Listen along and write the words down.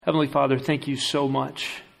Heavenly Father, thank you so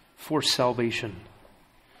much for salvation,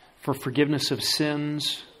 for forgiveness of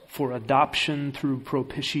sins, for adoption through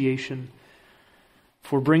propitiation,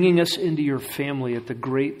 for bringing us into your family at the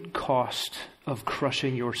great cost of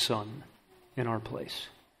crushing your Son in our place.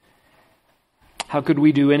 How could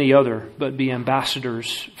we do any other but be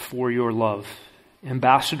ambassadors for your love,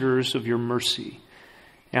 ambassadors of your mercy,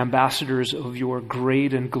 ambassadors of your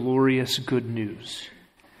great and glorious good news?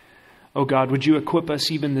 Oh God, would you equip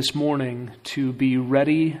us even this morning to be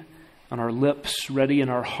ready on our lips, ready in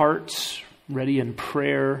our hearts, ready in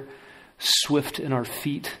prayer, swift in our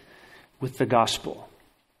feet with the gospel.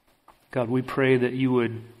 God, we pray that you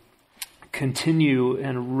would continue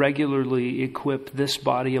and regularly equip this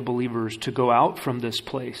body of believers to go out from this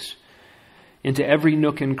place into every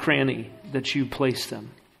nook and cranny that you place them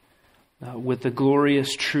with the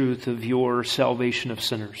glorious truth of your salvation of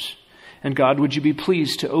sinners. And God, would you be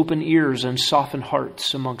pleased to open ears and soften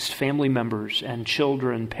hearts amongst family members and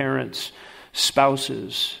children, parents,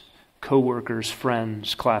 spouses, co-workers,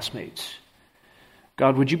 friends, classmates.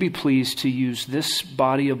 God, would you be pleased to use this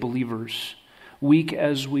body of believers, weak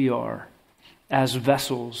as we are, as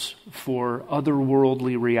vessels for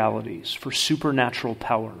otherworldly realities, for supernatural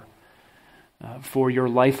power, for your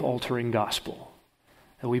life-altering gospel.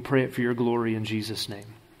 And we pray it for your glory in Jesus' name.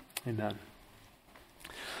 Amen.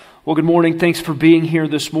 Well, good morning. Thanks for being here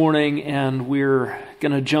this morning, and we're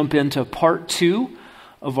going to jump into part 2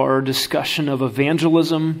 of our discussion of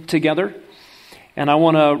evangelism together. And I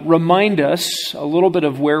want to remind us a little bit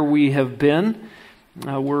of where we have been.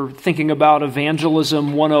 We're thinking about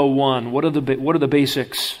Evangelism 101. What are the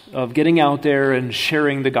basics of getting out there and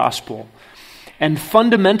sharing the gospel? And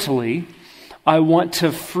fundamentally, I want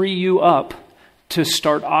to free you up to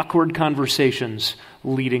start awkward conversations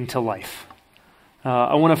leading to life.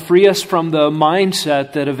 I want to free us from the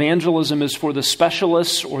mindset that evangelism is for the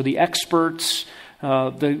specialists or the experts,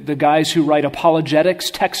 the guys who write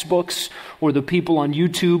apologetics textbooks, or the people on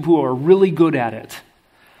YouTube who are really good at it.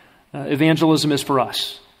 Evangelism is for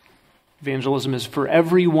us. Evangelism is for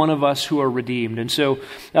every one of us who are redeemed. And so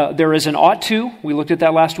there is an ought to. We looked at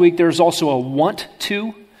that last week. There's also a want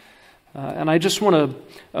to. And I just want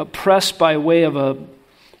to press by way of a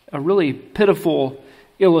really pitiful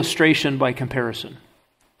illustration by comparison.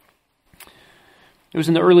 It was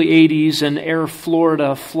in the early 80s, and Air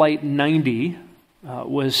Florida Flight 90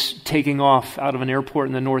 was taking off out of an airport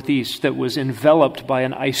in the Northeast that was enveloped by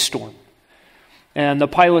an ice storm. And the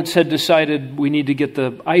pilots had decided we need to get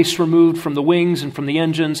the ice removed from the wings and from the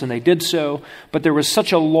engines, and they did so. But there was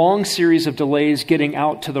such a long series of delays getting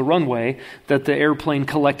out to the runway that the airplane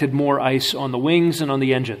collected more ice on the wings and on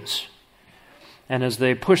the engines. And as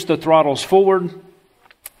they pushed the throttles forward,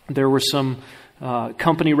 there were some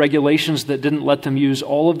company regulations that didn't let them use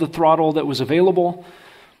all of the throttle that was available.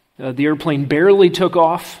 The airplane barely took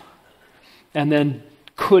off and then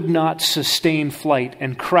could not sustain flight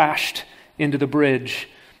and crashed into the bridge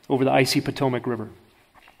over the icy Potomac River.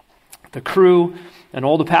 The crew and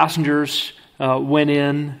all the passengers went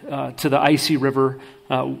in to the icy river,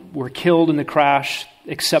 were killed in the crash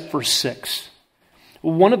except for 6.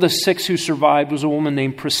 One of the 6 who survived was a woman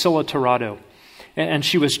named Priscilla Tirado. And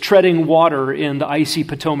she was treading water in the icy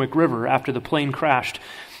Potomac River after the plane crashed.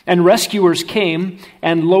 And rescuers came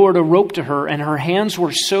and lowered a rope to her, and her hands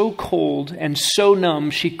were so cold and so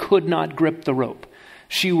numb she could not grip the rope.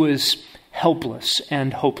 She was helpless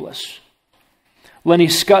and hopeless. Lenny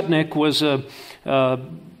Skutnik was a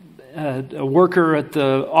worker at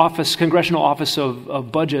the Congressional Office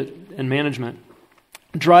of Budget and Management.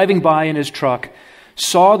 Driving by in his truck,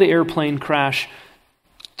 saw the airplane crash,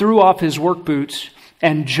 threw off his work boots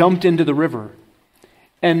and jumped into the river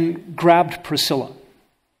and grabbed Priscilla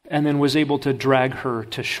and then was able to drag her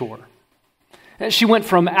to shore. And she went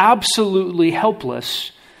from absolutely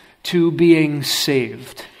helpless to being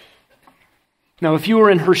saved. Now, if you were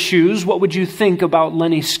in her shoes, what would you think about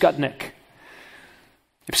Lenny Skutnik?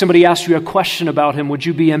 If somebody asked you a question about him, would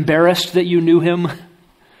you be embarrassed that you knew him?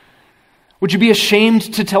 Would you be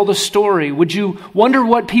ashamed to tell the story? Would you wonder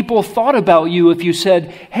what people thought about you if you said,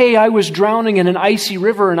 hey, I was drowning in an icy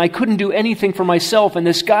river and I couldn't do anything for myself, and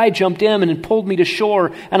this guy jumped in and pulled me to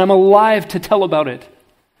shore and I'm alive to tell about it?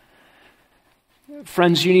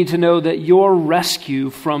 Friends, you need to know that your rescue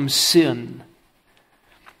from sin,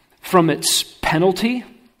 from its penalty,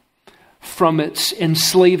 from its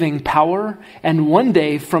enslaving power, and one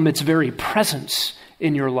day from its very presence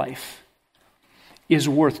in your life, is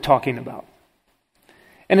worth talking about.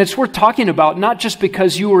 And it's worth talking about not just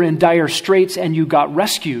because you were in dire straits and you got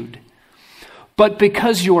rescued, but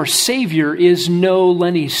because your Savior is no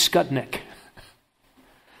Lenny Skutnik.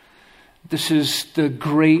 This is the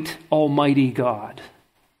great Almighty God,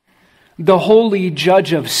 the holy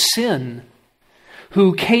judge of sin,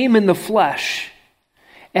 who came in the flesh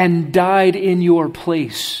and died in your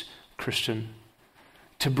place, Christian,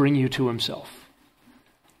 to bring you to himself.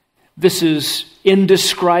 This is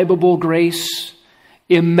indescribable grace,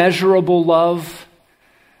 immeasurable love.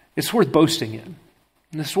 It's worth boasting in,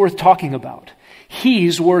 and it's worth talking about.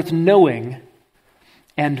 He's worth knowing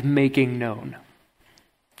and making known.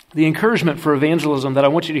 The encouragement for evangelism that I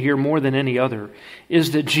want you to hear more than any other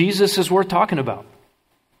is that Jesus is worth talking about.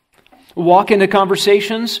 Walk into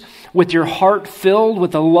conversations with your heart filled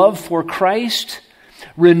with a love for Christ,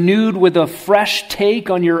 renewed with a fresh take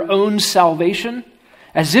on your own salvation,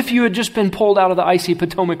 as if you had just been pulled out of the icy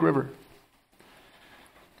Potomac River.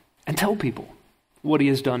 And tell people what he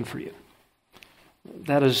has done for you.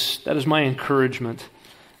 That is my encouragement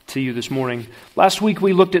to you this morning. Last week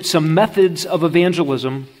we looked at some methods of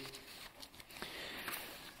evangelism.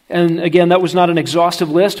 And again, that was not an exhaustive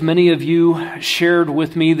list. Many of you shared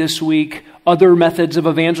with me this week other methods of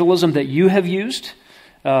evangelism that you have used,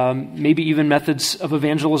 maybe even methods of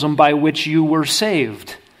evangelism by which you were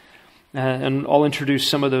saved. And I'll introduce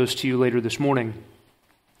some of those to you later this morning.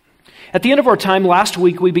 At the end of our time last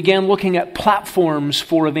week, we began looking at platforms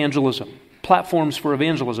for evangelism. Platforms for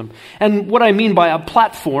evangelism. And what I mean by a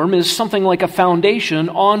platform is something like a foundation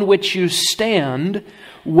on which you stand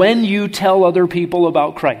when you tell other people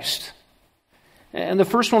about Christ. And the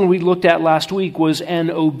first one we looked at last week was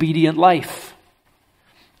an obedient life.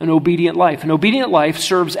 An obedient life. An obedient life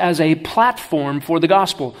serves as a platform for the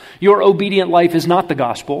gospel. Your obedient life is not the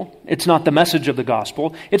gospel. It's not the message of the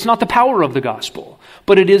gospel. It's not the power of the gospel.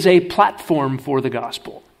 But it is a platform for the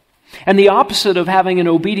gospel. And the opposite of having an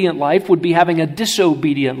obedient life would be having a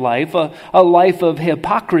disobedient life, a life of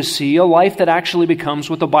hypocrisy, a life that actually becomes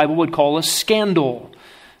what the Bible would call a scandal.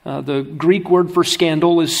 The Greek word for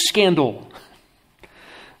scandal is scandal.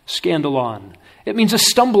 Scandalon. It means a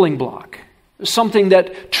stumbling block. Something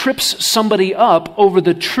that trips somebody up over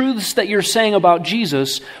the truths that you're saying about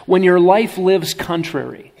Jesus when your life lives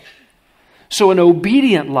contrary. So an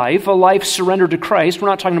obedient life, a life surrendered to Christ, we're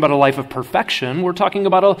not talking about a life of perfection. We're talking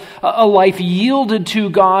about a life yielded to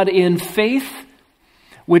God in faith,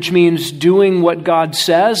 which means doing what God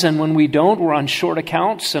says, and when we don't, we're on short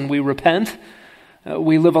accounts and we repent.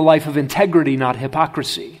 We live a life of integrity, not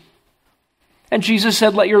hypocrisy. And Jesus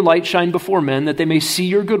said, "Let your light shine before men, that they may see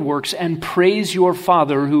your good works and praise your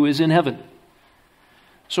Father who is in heaven."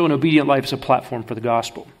 So an obedient life is a platform for the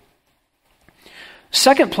gospel.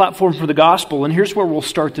 Second platform for the gospel, and here's where we'll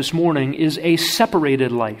start this morning, is a separated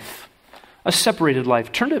life. A separated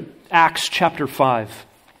life. Turn to Acts chapter 5.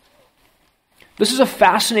 This is a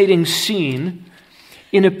fascinating scene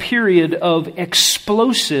in a period of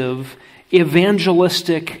explosive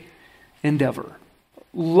evangelistic endeavor.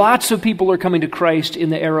 Lots of people are coming to Christ in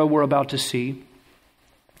the era we're about to see.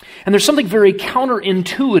 And there's something very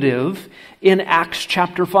counterintuitive in Acts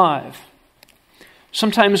chapter 5.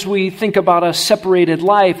 Sometimes we think about a separated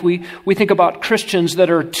life. We think about Christians that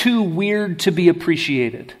are too weird to be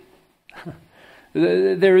appreciated.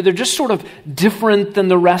 They're just sort of different than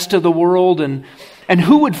the rest of the world. And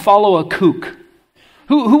who would follow a kook?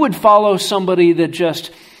 Who would follow somebody that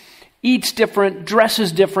just eats different,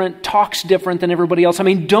 dresses different, talks different than everybody else? I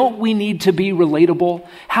mean, don't we need to be relatable?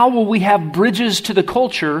 How will we have bridges to the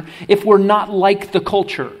culture if we're not like the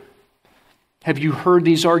culture? Have you heard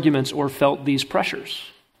these arguments or felt these pressures?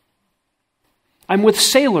 I'm with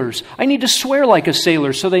sailors. I need to swear like a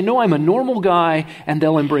sailor so they know I'm a normal guy and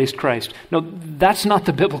they'll embrace Christ. No, that's not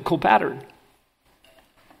the biblical pattern.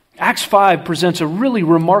 Acts 5 presents a really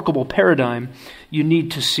remarkable paradigm you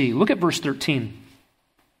need to see. Look at verse 13.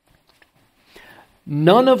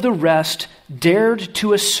 None of the rest dared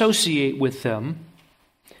to associate with them.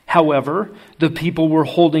 However, the people were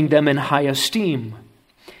holding them in high esteem.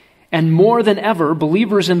 And more than ever,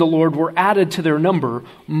 believers in the Lord were added to their number,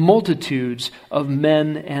 multitudes of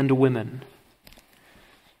men and women.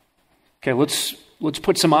 Okay, let's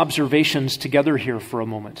put some observations together here for a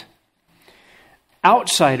moment.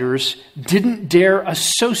 Outsiders didn't dare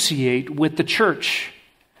associate with the church,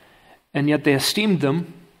 and yet they esteemed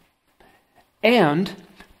them. And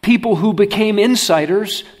people who became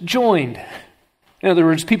insiders joined. In other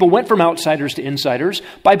words, people went from outsiders to insiders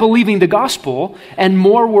by believing the gospel, and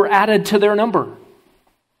more were added to their number.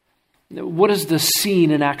 What is the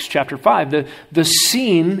scene in Acts chapter 5? The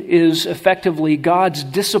scene is effectively God's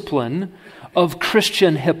discipline of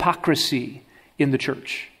Christian hypocrisy in the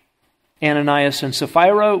church. Ananias and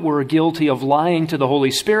Sapphira were guilty of lying to the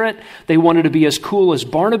Holy Spirit. They wanted to be as cool as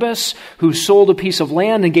Barnabas, who sold a piece of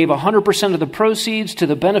land and gave 100% of the proceeds to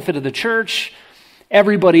the benefit of the church.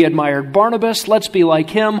 Everybody admired Barnabas. Let's be like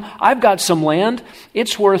him. I've got some land.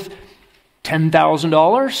 It's worth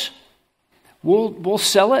 $10,000. We'll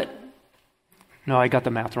sell it. No, I got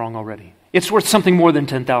the math wrong already. It's worth something more than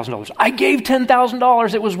 $10,000. I gave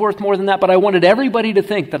 $10,000. It was worth more than that, but I wanted everybody to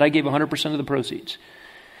think that I gave 100% of the proceeds.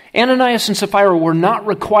 Ananias and Sapphira were not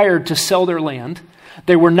required to sell their land.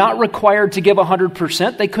 They were not required to give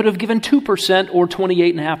 100%. They could have given 2% or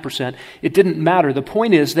 28.5%. It didn't matter. The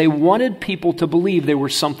point is, they wanted people to believe they were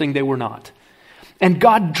something they were not. And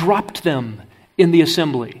God dropped them in the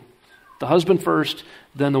assembly. The husband first,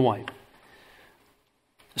 then the wife.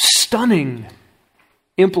 Stunning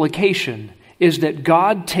implication is that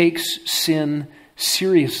God takes sin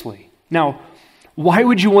seriously. Now, why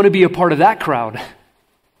would you want to be a part of that crowd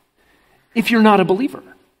if you're not a believer?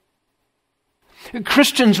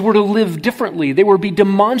 Christians were to live differently. They were to be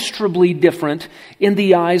demonstrably different in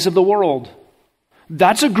the eyes of the world.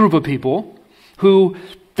 That's a group of people who,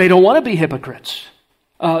 they don't want to be hypocrites.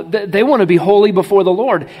 They want to be holy before the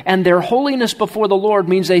Lord. And their holiness before the Lord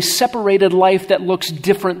means a separated life that looks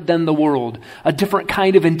different than the world. A different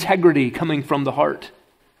kind of integrity coming from the heart.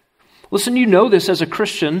 Listen, you know this as a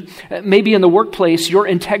Christian. Maybe in the workplace, your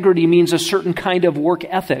integrity means a certain kind of work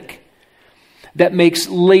ethic that makes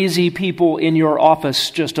lazy people in your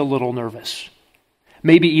office just a little nervous.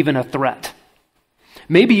 Maybe even a threat.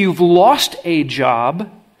 Maybe you've lost a job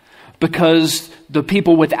because the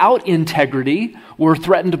people without integrity were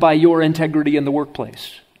threatened by your integrity in the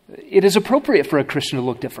workplace. It is appropriate for a Christian to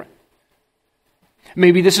look different.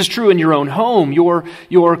 Maybe this is true in your own home.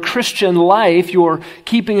 Your Christian life, your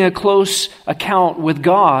keeping a close account with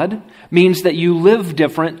God means that you live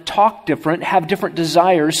different, talk different, have different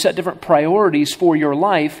desires, set different priorities for your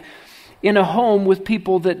life in a home with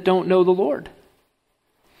people that don't know the Lord.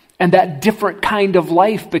 And that different kind of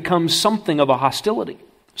life becomes something of a hostility,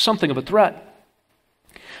 something of a threat.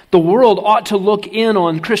 The world ought to look in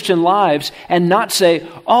on Christian lives and not say,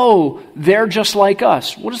 oh, they're just like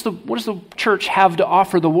us. What does the church have to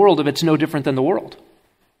offer the world if it's no different than the world?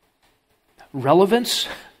 Relevance?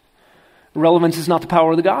 Relevance is not the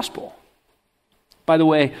power of the gospel. By the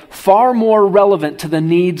way, far more relevant to the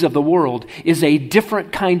needs of the world is a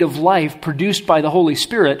different kind of life produced by the Holy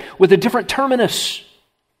Spirit with a different terminus.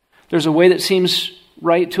 There's a way that seems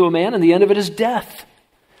right to a man, and the end of it is death.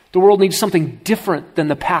 The world needs something different than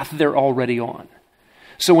the path they're already on.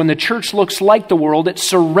 So when the church looks like the world, it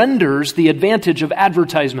surrenders the advantage of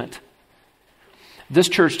advertisement. This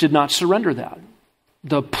church did not surrender that.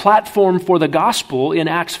 The platform for the gospel in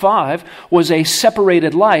Acts 5 was a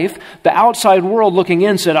separated life. The outside world looking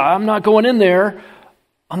in said, I'm not going in there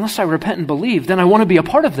unless I repent and believe. Then I want to be a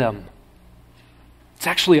part of them. It's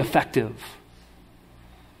actually effective.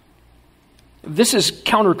 This is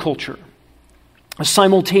counterculture, a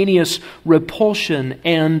simultaneous repulsion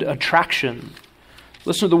and attraction.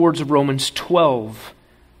 Listen to the words of Romans 12.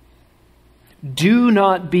 Do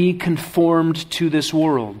not be conformed to this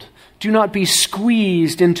world. Do not be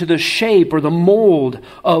squeezed into the shape or the mold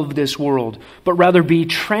of this world, but rather be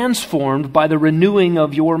transformed by the renewing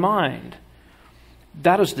of your mind.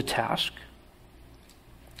 That is the task.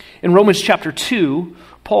 In Romans chapter 2,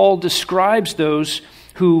 Paul describes those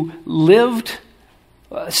who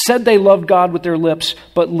said they loved God with their lips,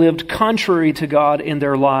 but lived contrary to God in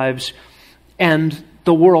their lives, and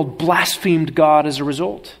the world blasphemed God as a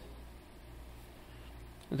result.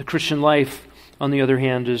 The Christian life, on the other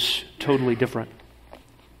hand, is totally different.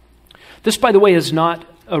 This, by the way, is not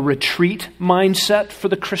a retreat mindset for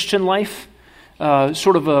the Christian life,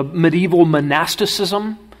 sort of a medieval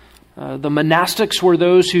monasticism. The monastics were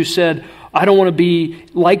those who said, I don't want to be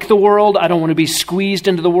like the world. I don't want to be squeezed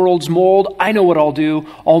into the world's mold. I know what I'll do.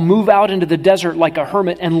 I'll move out into the desert like a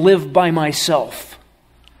hermit and live by myself.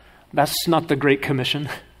 That's not the Great Commission.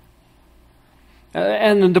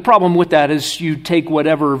 And the problem with that is you take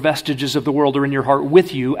whatever vestiges of the world are in your heart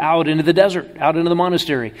with you out into the desert, out into the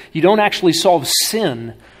monastery. You don't actually solve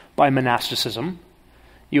sin by monasticism.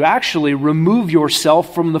 You actually remove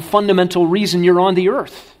yourself from the fundamental reason you're on the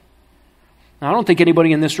earth. Now, I don't think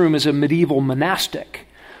anybody in this room is a medieval monastic,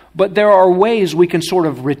 but there are ways we can sort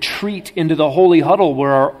of retreat into the holy huddle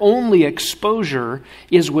where our only exposure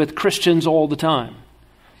is with Christians all the time.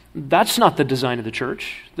 That's not the design of the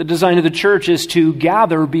church. The design of the church is to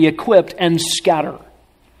gather, be equipped, and scatter.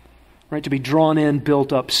 Right? To be drawn in,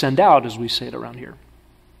 built up, send out, as we say it around here.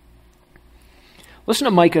 Listen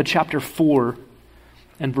to Micah chapter 4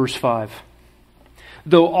 and verse 5.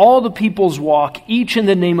 Though all the peoples walk, each in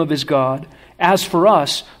the name of his God, as for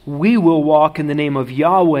us, we will walk in the name of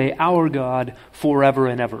Yahweh, our God, forever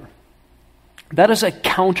and ever. That is a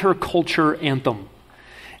counterculture anthem.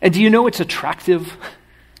 And do you know it's attractive?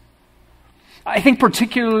 I think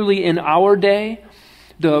particularly in our day,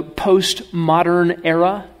 the postmodern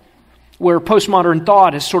era, where postmodern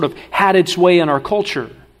thought has sort of had its way in our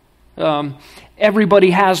culture.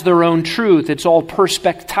 Everybody has their own truth. It's all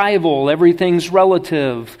perspectival. Everything's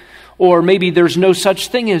relative. Or maybe there's no such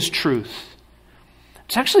thing as truth.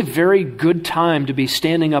 It's actually a very good time to be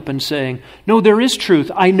standing up and saying, no, there is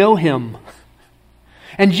truth. I know him.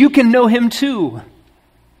 And you can know him too.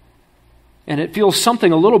 And it feels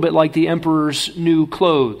something a little bit like the emperor's new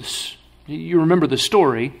clothes. You remember the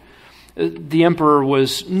story. The emperor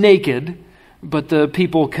was naked, but the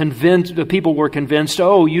people were convinced,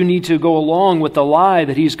 oh, you need to go along with the lie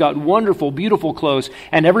that he's got wonderful, beautiful clothes,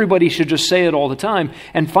 and everybody should just say it all the time.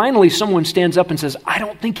 And finally, someone stands up and says, I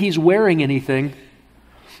don't think he's wearing anything.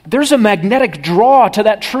 There's a magnetic draw to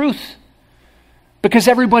that truth because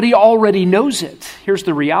everybody already knows it. Here's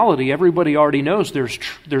the reality. Everybody already knows there's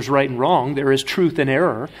right and wrong. There is truth and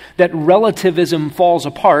error. That relativism falls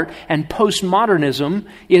apart, and postmodernism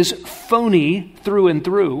is phony through and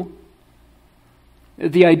through.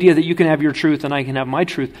 The idea that you can have your truth and I can have my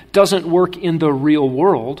truth doesn't work in the real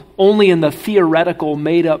world, only in the theoretical,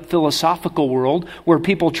 made-up, philosophical world where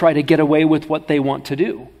people try to get away with what they want to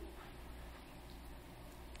do.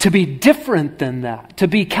 To be different than that, to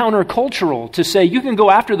be countercultural, to say, you can go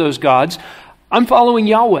after those gods, I'm following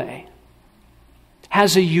Yahweh,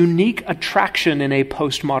 has a unique attraction in a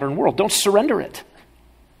postmodern world. Don't surrender it.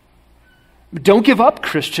 Don't give up,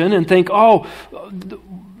 Christian, and think, oh,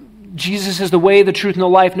 Jesus is the way, the truth, and the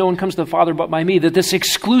life. No one comes to the Father but by me. That this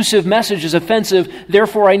exclusive message is offensive,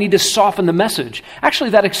 therefore I need to soften the message. Actually,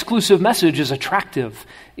 that exclusive message is attractive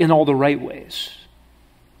in all the right ways.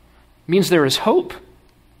 It means there is hope.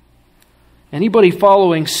 Anybody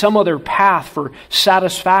following some other path for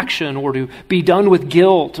satisfaction or to be done with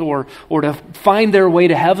guilt or to find their way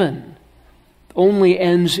to heaven only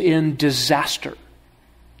ends in disaster.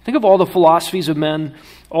 Think of all the philosophies of men,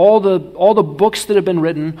 all the books that have been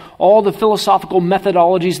written, all the philosophical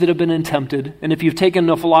methodologies that have been attempted. And if you've taken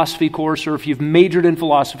a philosophy course or if you've majored in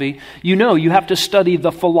philosophy, you know you have to study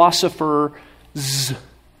the philosophers,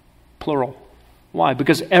 plural. Why?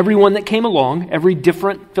 Because everyone that came along, every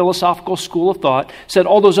different philosophical school of thought, said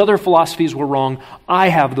all those other philosophies were wrong. I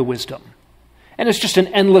have the wisdom. And it's just an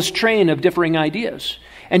endless train of differing ideas.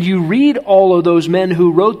 And you read all of those men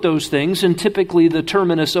who wrote those things, and typically the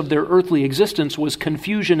terminus of their earthly existence was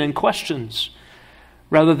confusion and questions,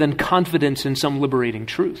 rather than confidence in some liberating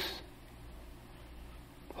truth.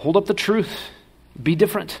 Hold up the truth. Be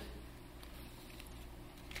different.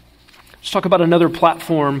 Let's talk about another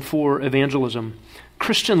platform for evangelism.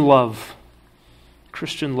 Christian love.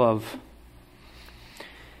 Christian love.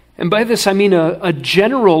 And by this I mean a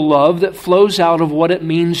general love that flows out of what it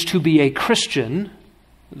means to be a Christian.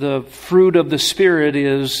 The fruit of the Spirit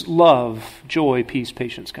is love, joy, peace,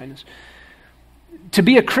 patience, kindness. To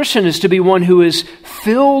be a Christian is to be one who is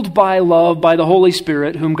filled by love by the Holy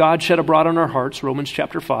Spirit, whom God shed abroad on our hearts, Romans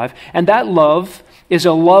chapter 5. And that love is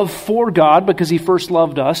a love for God because he first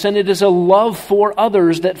loved us, and it is a love for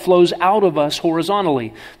others that flows out of us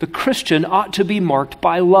horizontally. The Christian ought to be marked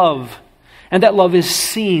by love, and that love is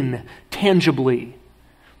seen tangibly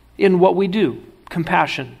in what we do.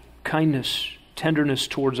 Compassion, kindness, tenderness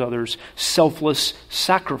towards others, selfless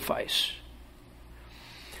sacrifice.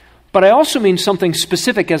 But I also mean something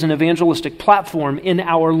specific as an evangelistic platform in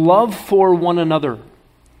our love for one another,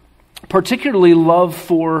 particularly love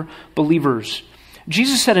for believers.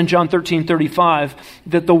 Jesus said in John 13:35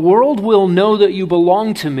 that the world will know that you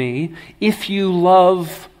belong to me if you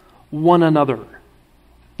love one another.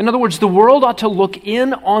 In other words, the world ought to look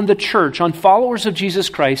in on the church, on followers of Jesus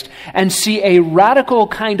Christ, and see a radical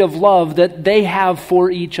kind of love that they have for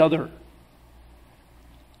each other.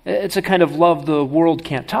 It's a kind of love the world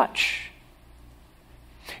can't touch.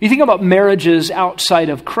 You think about marriages outside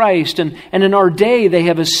of Christ, and in our day they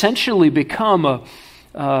have essentially become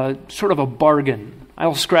a sort of a bargain.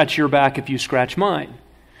 I'll scratch your back if you scratch mine.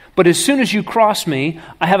 But as soon as you cross me,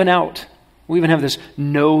 I have an out. We even have this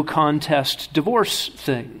no contest divorce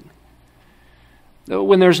thing.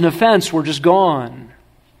 When there's an offense, we're just gone.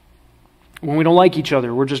 When we don't like each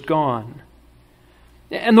other, we're just gone.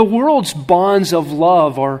 And the world's bonds of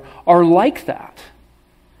love are like that.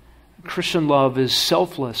 Christian love is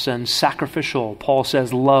selfless and sacrificial. Paul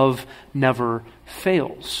says love never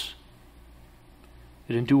fails.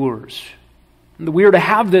 It endures. We are to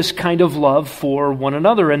have this kind of love for one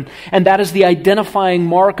another, and that is the identifying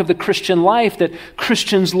mark of the Christian life, that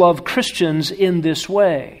Christians love Christians in this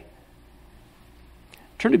way.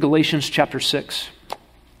 Turn to Galatians chapter 6.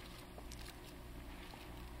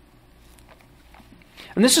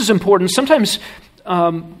 And this is important. Sometimes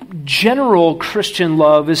general Christian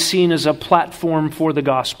love is seen as a platform for the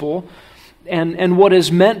gospel. And what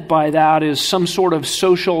is meant by that is some sort of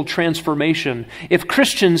social transformation. If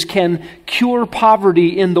Christians can cure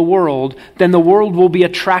poverty in the world, then the world will be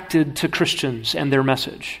attracted to Christians and their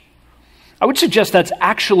message. I would suggest that's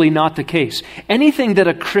actually not the case. Anything that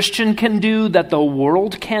a Christian can do that the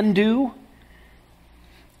world can do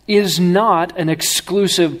is not an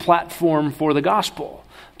exclusive platform for the gospel.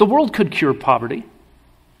 The world could cure poverty.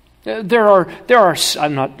 I don't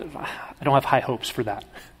have high hopes for that.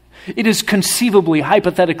 It is conceivably,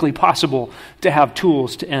 hypothetically possible to have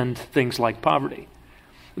tools to end things like poverty.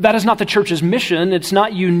 That is not the church's mission. It's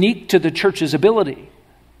not unique to the church's ability.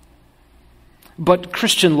 But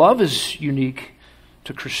Christian love is unique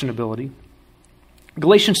to Christian ability.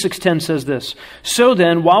 Galatians 6:10 says this, "So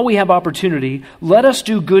then, while we have opportunity, let us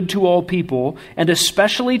do good to all people, and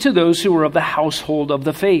especially to those who are of the household of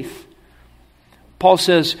the faith." Paul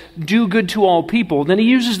says, do good to all people. Then he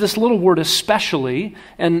uses this little word especially,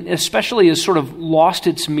 and especially has sort of lost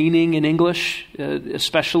its meaning in English.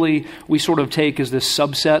 Especially we sort of take as this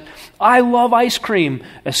subset. I love ice cream,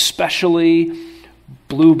 especially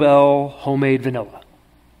Bluebell homemade vanilla.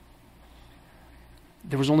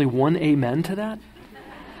 There was only one amen to that?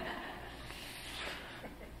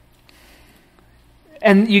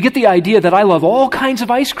 And you get the idea that I love all kinds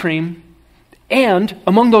of ice cream, and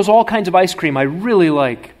among those all kinds of ice cream, I really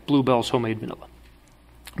like Bluebell's homemade vanilla.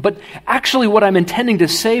 But actually what I'm intending to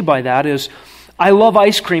say by that is, I love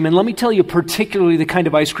ice cream, and let me tell you particularly the kind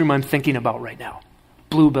of ice cream I'm thinking about right now.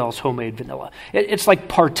 Bluebell's homemade vanilla. It's like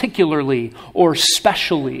particularly or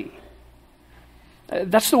specially.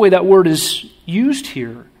 That's the way that word is used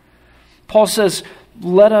here. Paul says,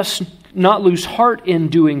 let us not lose heart in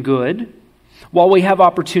doing good. While we have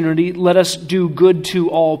opportunity, let us do good to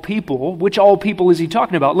all people. Which all people is he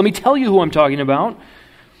talking about? Let me tell you who I'm talking about.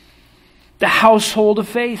 The household of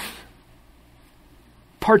faith.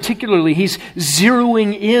 Particularly, he's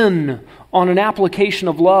zeroing in on an application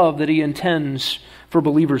of love that he intends for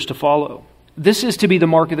believers to follow. This is to be the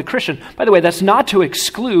mark of the Christian. By the way, that's not to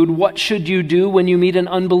exclude what should you do when you meet an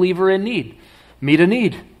unbeliever in need. Meet a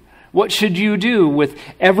need. What should you do with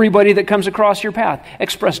everybody that comes across your path?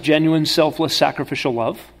 Express genuine, selfless, sacrificial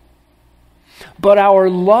love. But our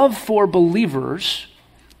love for believers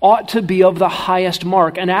ought to be of the highest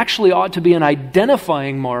mark, and actually ought to be an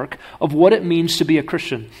identifying mark of what it means to be a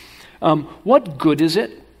Christian. What good is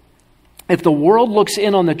it if the world looks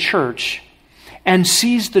in on the church and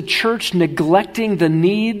sees the church neglecting the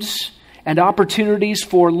needs and opportunities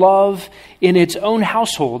for love in its own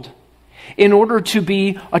household in order to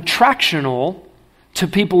be attractional to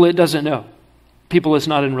people it doesn't know, people it's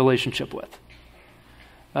not in relationship with?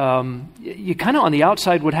 You kind of on the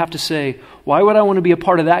outside would have to say, why would I want to be a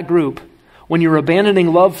part of that group when you're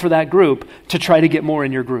abandoning love for that group to try to get more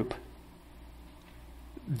in your group?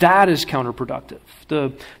 That is counterproductive.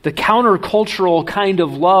 The countercultural kind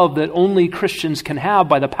of love that only Christians can have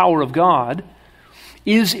by the power of God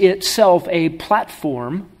is itself a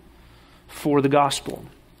platform for the gospel.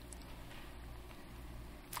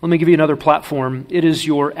 Let me give you another platform. It is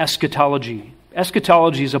your eschatology.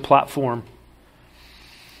 Eschatology is a platform.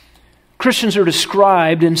 Christians are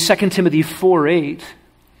described in 2 Timothy 4:8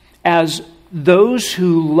 as those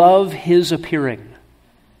who love his appearing.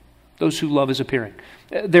 Those who love his appearing.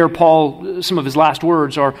 There, Paul, some of his last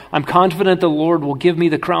words are, I'm confident the Lord will give me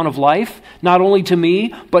the crown of life, not only to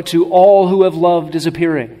me, but to all who have loved his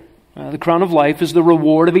appearing. The crown of life is the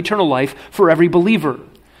reward of eternal life for every believer.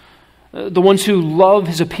 The ones who love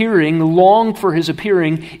his appearing, long for his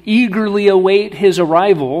appearing, eagerly await his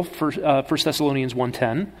arrival, 1 Thessalonians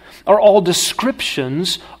 1:10, are all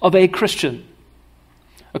descriptions of a Christian.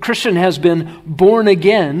 A Christian has been born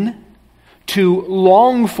again to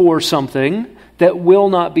long for something that will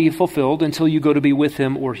not be fulfilled until you go to be with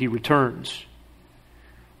him or he returns.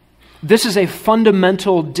 This is a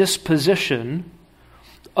fundamental disposition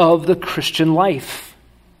of the Christian life.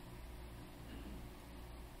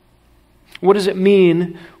 What does it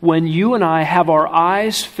mean when you and I have our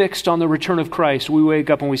eyes fixed on the return of Christ? We wake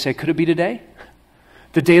up and we say, could it be today?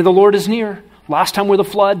 The day of the Lord is near. Last time with a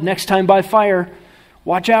flood, next time by fire.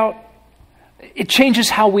 Watch out. It changes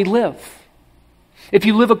how we live. If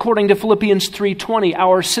you live according to Philippians 3:20,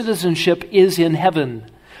 our citizenship is in heaven,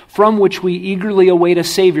 from which we eagerly await a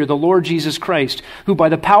Savior, the Lord Jesus Christ, who by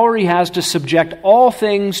the power he has to subject all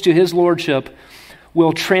things to his lordship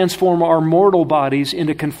will transform our mortal bodies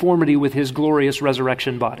into conformity with his glorious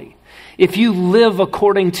resurrection body. If you live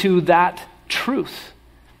according to that truth,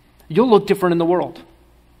 you'll look different in the world.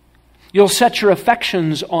 You'll set your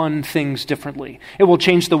affections on things differently. It will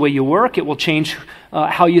change the way you work. It will change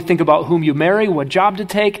how you think about whom you marry, what job to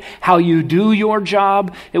take, how you do your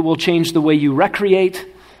job. It will change the way you recreate.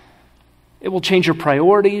 It will change your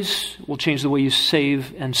priorities. It will change the way you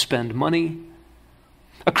save and spend money.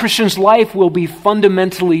 A Christian's life will be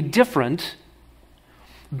fundamentally different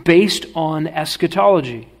based on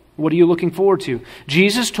eschatology. What are you looking forward to?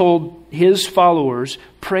 Jesus told his followers,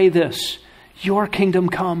 pray this, your kingdom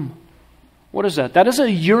come. What is that? That is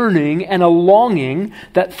a yearning and a longing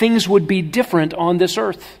that things would be different on this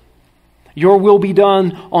earth. Your will be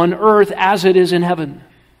done on earth as it is in heaven.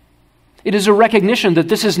 It is a recognition that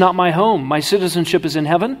this is not my home. My citizenship is in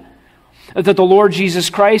heaven. That the Lord Jesus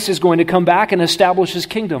Christ is going to come back and establish his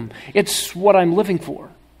kingdom. It's what I'm living for.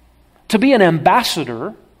 To be an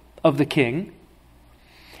ambassador of the King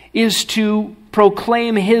is to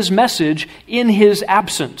proclaim his message in his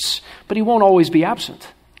absence. But he won't always be absent.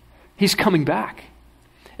 He's coming back.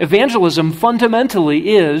 Evangelism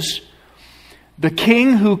fundamentally is the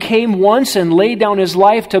King who came once and laid down his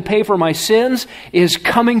life to pay for my sins is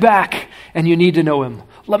coming back, and you need to know him.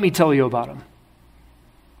 Let me tell you about him.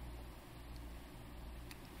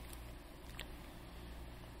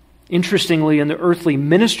 Interestingly, in the earthly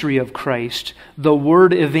ministry of Christ, the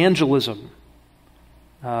word evangelism,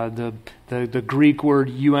 the Greek word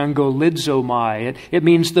euangelizomai, it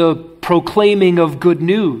means the proclaiming of good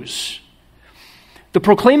news. The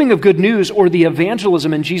proclaiming of good news, or the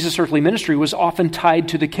evangelism in Jesus' earthly ministry, was often tied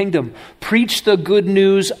to the kingdom. Preach the good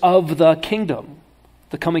news of the kingdom,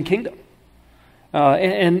 the coming kingdom.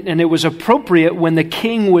 And it was appropriate when the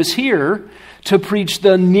king was here to preach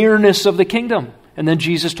the nearness of the kingdom. And then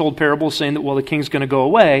Jesus told parables saying that, well, the king's going to go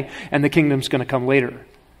away and the kingdom's going to come later.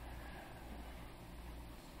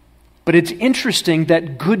 But it's interesting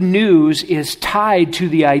that good news is tied to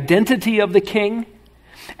the identity of the king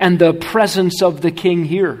and the presence of the king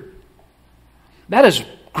here. That is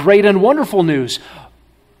great and wonderful news,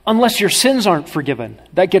 unless your sins aren't forgiven.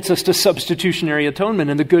 That gets us to substitutionary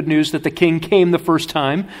atonement and the good news that the king came the first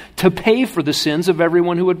time to pay for the sins of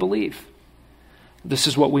everyone who would believe. This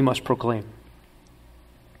is what we must proclaim.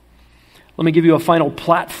 Let me give you a final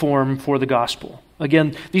platform for the gospel.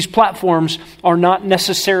 Again, these platforms are not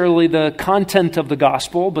necessarily the content of the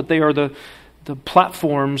gospel, but they are the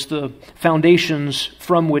platforms, the foundations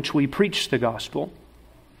from which we preach the gospel.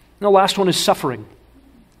 And the last one is suffering.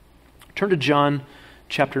 Turn to John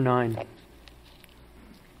chapter 9.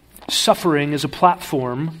 Suffering is a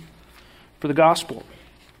platform for the gospel.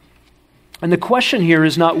 And the question here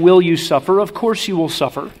is not, will you suffer? Of course you will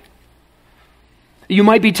suffer. You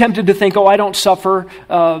might be tempted to think, I don't suffer.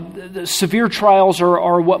 The severe trials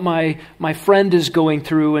are what my friend is going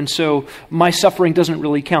through, and so my suffering doesn't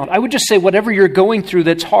really count. I would just say whatever you're going through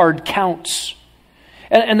that's hard counts.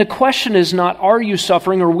 And the question is not, are you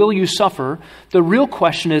suffering or will you suffer? The real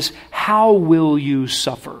question is, how will you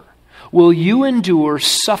suffer? Will you endure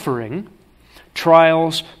suffering,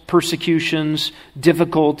 trials, persecutions,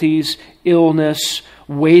 difficulties, illness,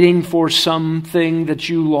 waiting for something that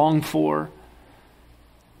you long for?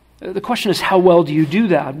 The question is, how well do you do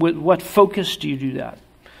that? With what focus do you do that?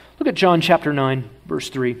 Look at John chapter 9,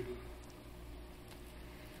 verse 3.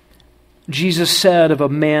 Jesus said of a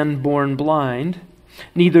man born blind,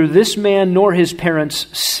 neither this man nor his parents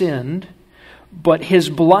sinned, but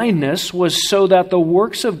his blindness was so that the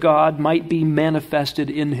works of God might be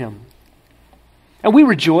manifested in him. And we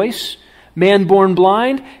rejoice. Man born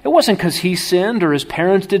blind, it wasn't because he sinned or his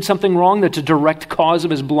parents did something wrong that's a direct cause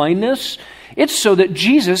of his blindness. It's so that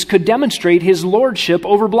Jesus could demonstrate his lordship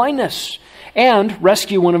over blindness and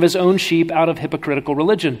rescue one of his own sheep out of hypocritical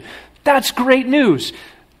religion. That's great news.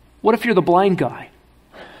 What if you're the blind guy?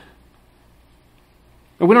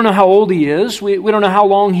 We don't know how old he is. We don't know how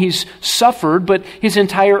long he's suffered, but his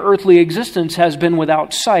entire earthly existence has been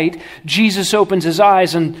without sight. Jesus opens his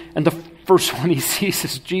eyes, and the first one he sees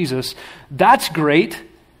is Jesus. That's great,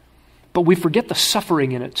 but we forget the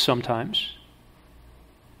suffering in it sometimes.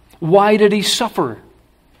 Why did he suffer?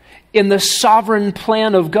 In the sovereign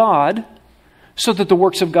plan of God, so that the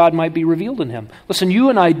works of God might be revealed in him. Listen, you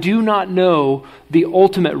and I do not know the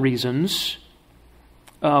ultimate reasons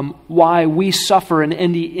why we suffer in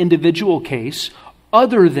any individual case,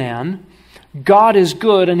 other than God is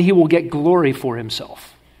good and he will get glory for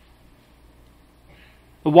himself.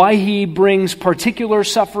 Why he brings particular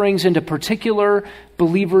sufferings into particular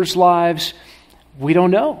believers' lives, we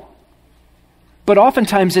don't know. But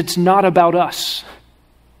oftentimes it's not about us.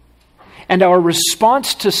 And our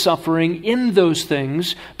response to suffering in those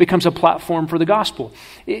things becomes a platform for the gospel.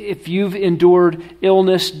 If you've endured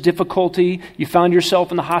illness, difficulty, you found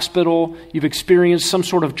yourself in the hospital, you've experienced some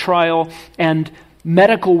sort of trial, and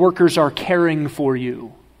medical workers are caring for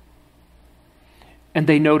you, and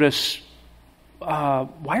they notice, why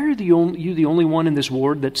are you the only one in this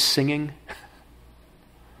ward that's singing?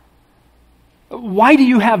 Why do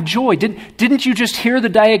you have joy? Didn't you just hear the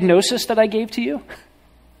diagnosis that I gave to you?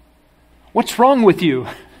 What's wrong with you?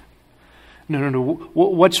 No.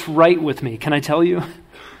 What's right with me? Can I tell you?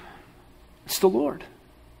 It's the Lord.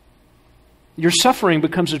 Your suffering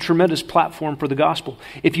becomes a tremendous platform for the gospel.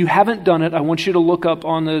 If you haven't done it, I want you to look up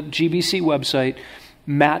on the GBC website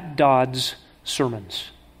Matt Dodd's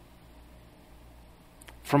sermons.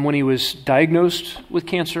 From when he was diagnosed with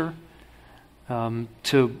cancer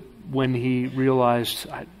to when he realized,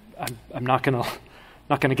 I'm not going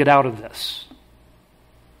to get out of this.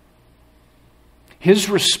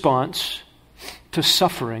 His response to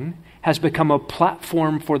suffering has become a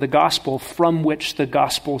platform for the gospel from which the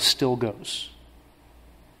gospel still goes.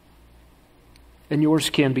 And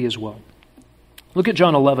yours can be as well. Look at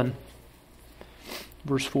John 11,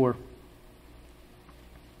 verse 4.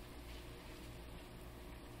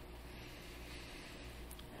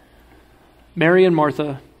 Mary and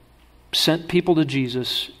Martha sent people to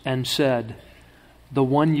Jesus and said, "The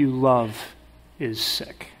one you love is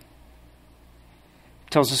sick."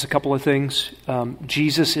 Tells us a couple of things.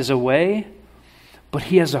 Jesus is away, but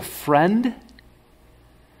he has a friend.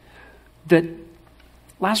 That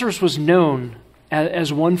Lazarus was known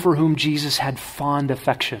as one for whom Jesus had fond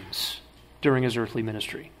affections during his earthly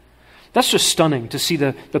ministry. That's just stunning to see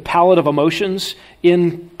the palette of emotions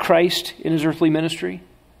in Christ in his earthly ministry.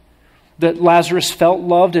 That Lazarus felt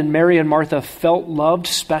loved and Mary and Martha felt loved,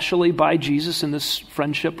 especially by Jesus in this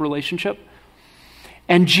friendship relationship.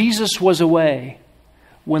 And Jesus was away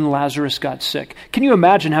when Lazarus got sick. Can you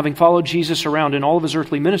imagine having followed Jesus around in all of his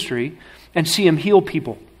earthly ministry and see him heal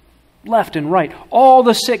people left and right? All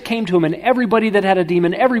the sick came to him, and everybody that had a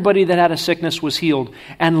demon, everybody that had a sickness was healed.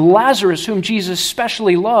 And Lazarus, whom Jesus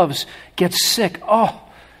specially loves, gets sick. Oh,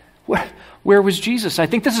 where was Jesus? I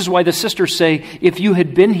think this is why the sisters say, if you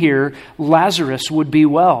had been here, Lazarus would be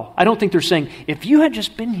well. I don't think they're saying, if you had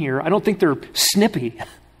just been here. I don't think they're snippy.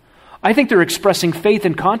 I think they're expressing faith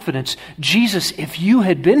and confidence. Jesus, if you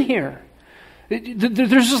had been here.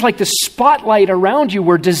 There's just like this spotlight around you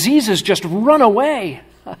where diseases just run away.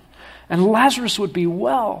 And Lazarus would be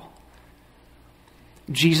well.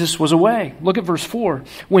 Jesus was away. Look at verse 4.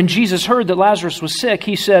 When Jesus heard that Lazarus was sick,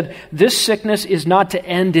 he said, "This sickness is not to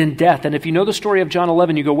end in death." And if you know the story of John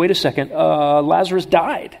 11, you go, wait a second, Lazarus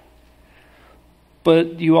died.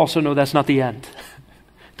 But you also know that's not the end.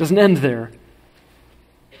 It doesn't end there.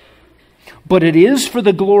 But it is for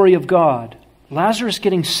the glory of God. Lazarus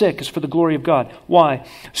getting sick is for the glory of God. Why?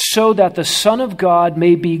 So that the Son of God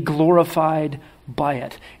may be glorified by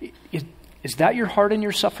it. Is that your heart in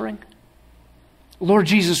your suffering? Lord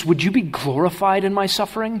Jesus, would you be glorified in my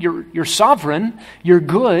suffering? You're sovereign. You're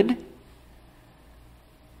good.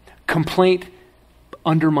 Complaint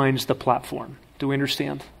undermines the platform. Do we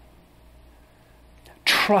understand?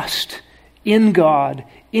 Trust in God,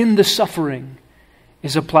 in the suffering,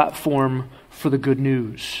 is a platform for the good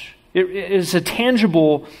news. It is a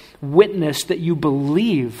tangible witness that you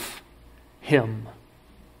believe him.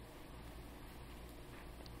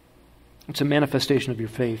 It's a manifestation of your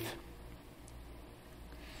faith.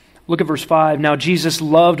 Look at verse 5. Now Jesus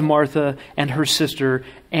loved Martha and her sister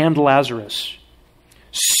and Lazarus.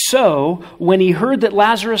 So when he heard that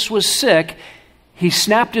Lazarus was sick, he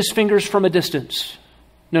snapped his fingers from a distance.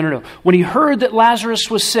 No. When he heard that Lazarus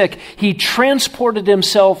was sick, he transported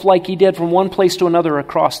himself like he did from one place to another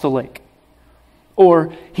across the lake.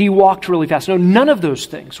 Or he walked really fast. No, none of those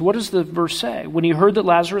things. What does the verse say? When he heard that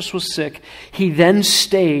Lazarus was sick, he then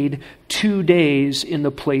stayed 2 days in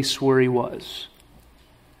the place where he was.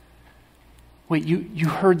 Wait, you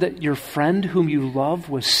heard that your friend whom you love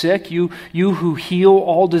was sick? You who heal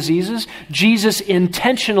all diseases? Jesus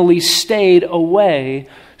intentionally stayed away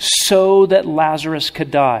so that Lazarus could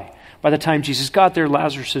die. By the time Jesus got there,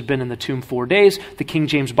 Lazarus had been in the tomb 4 days. The King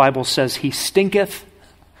James Bible says he stinketh.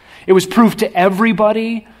 It was proof to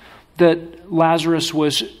everybody that Lazarus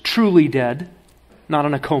was truly dead, not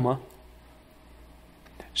in a coma,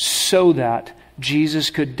 so that Jesus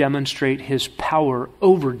could demonstrate his power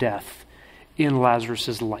over death in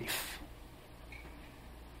Lazarus' life.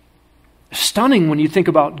 Stunning when you think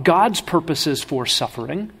about God's purposes for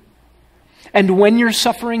suffering. And when you're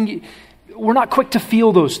suffering, we're not quick to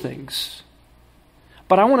feel those things.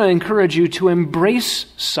 But I want to encourage you to embrace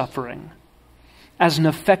suffering as an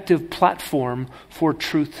effective platform for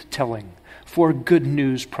truth-telling, for good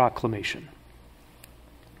news proclamation.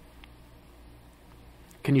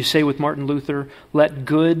 Can you say with Martin Luther, "Let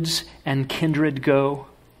goods and kindred go,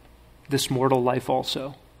 this mortal life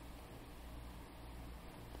also"?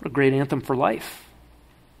 What a great anthem for life.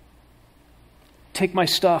 Take my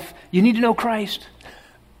stuff. You need to know Christ.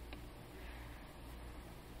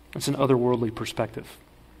 That's an otherworldly perspective.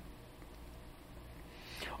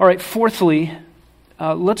 All right, fourthly,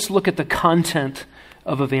 let's look at the content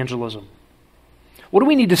of evangelism. What do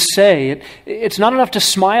we need to say? It's not enough to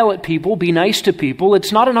smile at people, be nice to people.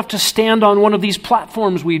 It's not enough to stand on one of these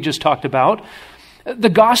platforms we just talked about. The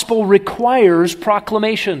gospel requires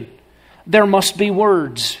proclamation. There must be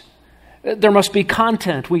words. There must be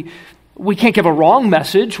content. We can't give a wrong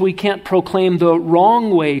message. We can't proclaim the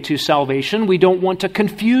wrong way to salvation. We don't want to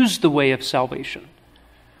confuse the way of salvation.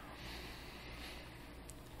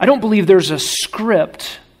 I don't believe there's a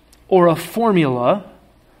script or a formula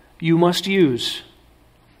you must use.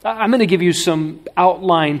 I'm going to give you some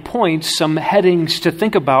outline points, some headings to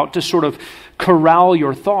think about to sort of corral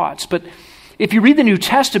your thoughts. But if you read the New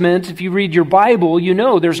Testament, if you read your Bible, you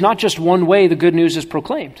know there's not just one way the good news is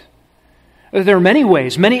proclaimed. There are many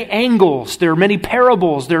ways, many angles. There are many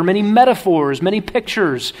parables. There are many metaphors, many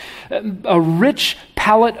pictures, a rich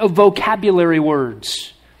palette of vocabulary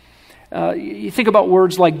words. You think about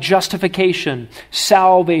words like justification,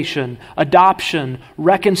 salvation, adoption,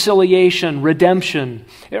 reconciliation, redemption.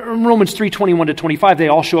 In Romans 3:21 to 25, they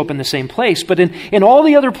all show up in the same place. But in all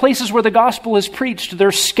the other places where the gospel is preached,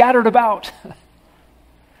 they're scattered about.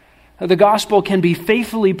 The gospel can be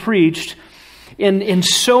faithfully preached in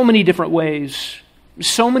so many different ways,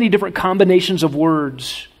 so many different combinations of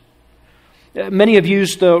words. Many have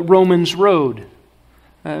used the Romans road.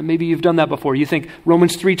 Maybe you've done that before. You think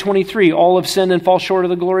Romans 3:23, all have sinned and fall short of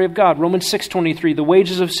the glory of God. Romans 6:23, the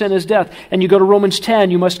wages of sin is death. And you go to Romans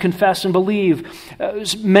 10, you must confess and believe.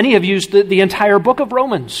 Many have used the entire book of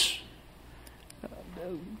Romans.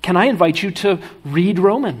 Can I invite you to read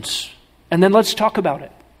Romans? And then let's talk about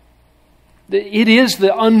it. It is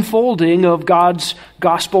the unfolding of God's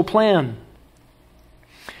gospel plan.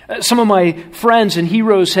 Some of my friends and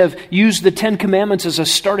heroes have used the Ten Commandments as a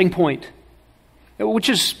starting point, which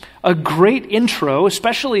is a great intro,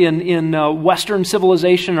 especially in Western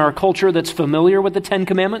civilization, our culture that's familiar with the Ten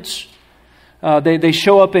Commandments. They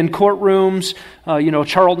show up in courtrooms.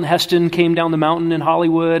 Charlton Heston came down the mountain in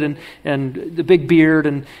Hollywood, and the big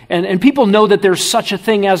beard, and people know that there's such a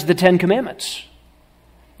thing as the Ten Commandments.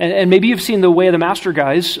 And maybe you've seen the Way of the Master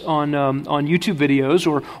guys on YouTube videos,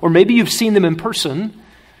 or maybe you've seen them in person.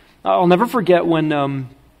 I'll never forget when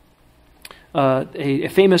a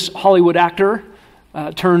famous Hollywood actor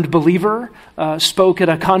turned believer spoke at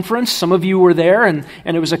a conference. Some of you were there, and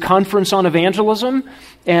it was a conference on evangelism.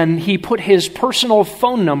 And he put his personal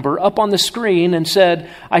phone number up on the screen and said,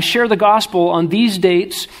 "I share the gospel on these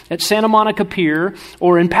dates at Santa Monica Pier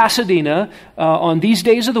or in Pasadena on these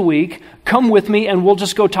days of the week. Come with me and we'll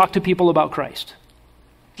just go talk to people about Christ."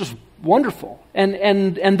 Just wonderful.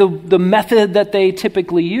 And the method that they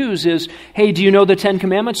typically use is, "Hey, do you know the Ten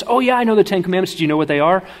Commandments?" "Oh yeah, I know the Ten Commandments. Do you know what they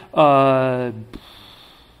are?"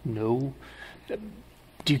 No.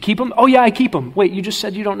 "Do you keep them?" "Oh yeah, I keep them." "Wait, you just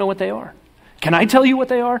said you don't know what they are. Can I tell you what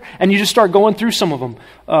they are?" And you just start going through some of them.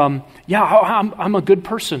 I'm a good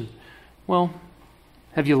person. Well,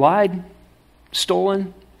 have you lied,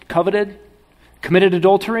 stolen, coveted, committed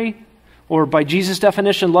adultery? Or by Jesus'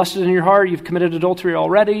 definition, lusted in your heart, you've committed adultery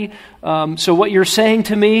already. So what you're saying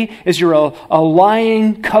to me is you're a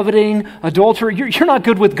lying, coveting adulterer. You're not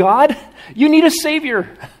good with God. You need a Savior.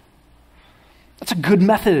 That's a good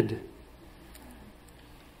method.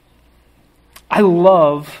 I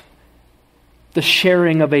love the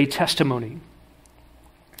sharing of a testimony.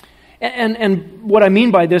 And what I mean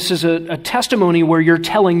by this is a testimony where you're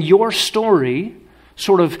telling your story,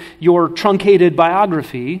 sort of your truncated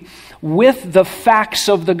biography, with the facts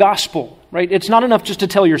of the gospel, right? It's not enough just to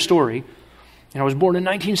tell your story. I was born in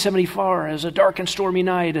 1974 as a dark and stormy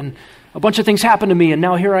night, and a bunch of things happened to me, and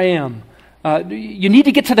now here I am. You need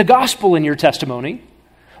to get to the gospel in your testimony.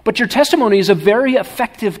 But your testimony is a very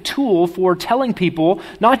effective tool for telling people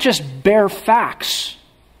not just bare facts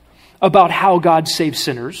about how God saves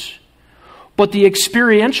sinners, but the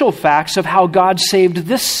experiential facts of how God saved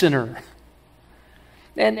this sinner.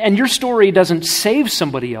 And your story doesn't save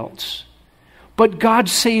somebody else, but God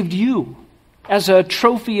saved you as a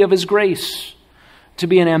trophy of His grace to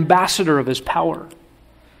be an ambassador of his power.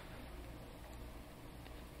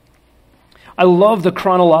 I love the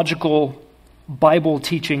chronological Bible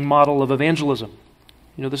teaching model of evangelism.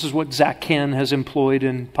 This is what Zach Ken has employed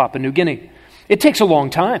in Papua New Guinea. It takes a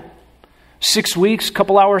long time. 6 weeks,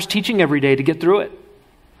 couple hours teaching every day to get through it.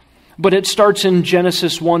 But it starts in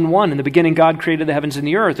Genesis 1:1. In the beginning, God created the heavens and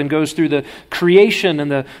the earth, and goes through the creation and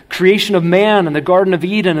the creation of man and the Garden of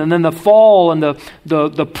Eden, and then the fall and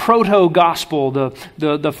the proto-gospel,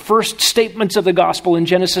 the first statements of the gospel in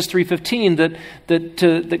Genesis 3:15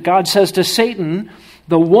 that God says to Satan,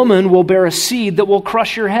 the woman will bear a seed that will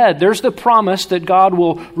crush your head. There's the promise that God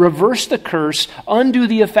will reverse the curse, undo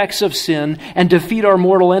the effects of sin, and defeat our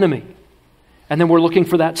mortal enemy. And then we're looking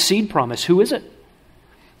for that seed promise. Who is it?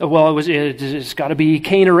 Well, it's got to be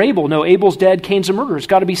Cain or Abel. No, Abel's dead, Cain's a murderer. It's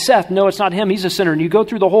got to be Seth. No, it's not him, he's a sinner. And you go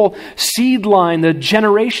through the whole seed line, the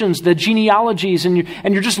generations, the genealogies, and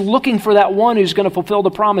you're just looking for that one who's going to fulfill the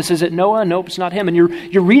promise. Is it Noah? Nope, it's not him. And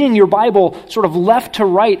you're reading your Bible sort of left to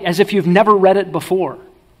right as if you've never read it before.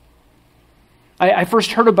 I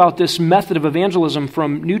first heard about this method of evangelism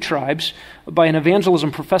from New Tribes by an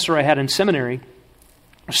evangelism professor I had in seminary.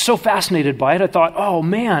 I was so fascinated by it, I thought, oh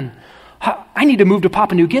man, I need to move to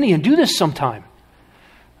Papua New Guinea and do this sometime.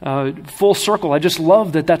 Full circle. I just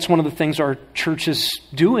love that that's one of the things our church is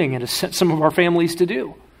doing and has sent some of our families to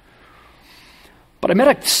do. But I met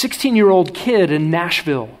a 16-year-old kid in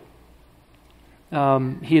Nashville.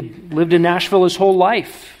 He had lived in Nashville his whole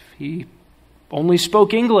life. He only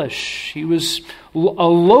spoke English. He was a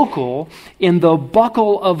local in the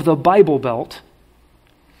buckle of the Bible Belt.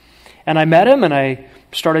 And I met him, and I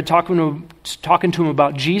started talking to him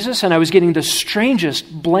about Jesus, and I was getting the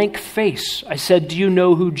strangest blank face. I said, "Do you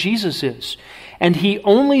know who Jesus is?" And he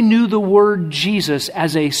only knew the word Jesus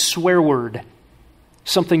as a swear word,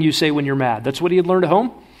 something you say when you're mad. That's what he had learned at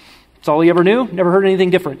home. That's all he ever knew. Never heard anything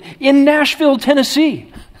different. In Nashville,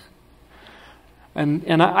 Tennessee.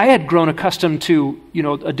 And I had grown accustomed to,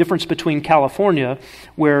 a difference between California,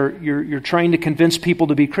 where you're trying to convince people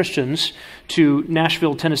to be Christians, to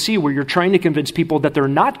Nashville, Tennessee, where you're trying to convince people that they're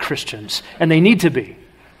not Christians, and they need to be.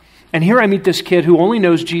 And here I meet this kid who only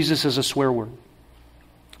knows Jesus as a swear word.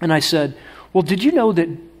 And I said, well, did you know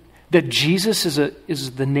that Jesus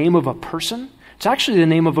is the name of a person? It's actually the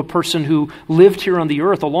name of a person who lived here on the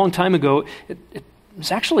earth a long time ago. It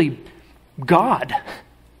was actually God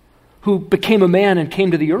who became a man and came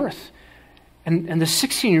to the earth. And the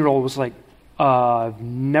 16-year-old was like, I've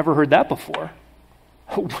never heard that before.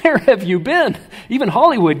 Where have you been? Even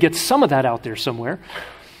Hollywood gets some of that out there somewhere.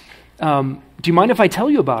 Do you mind if I tell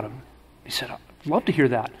you about him? He said, I'd love to hear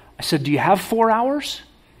that. I said, do you have 4 hours?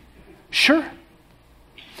 Sure.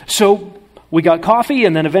 So we got coffee,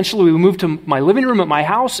 and then eventually we moved to my living room at my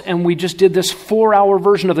house, and we just did this 4-hour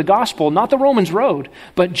version of the gospel, not the Romans Road,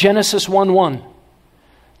 but Genesis 1:1.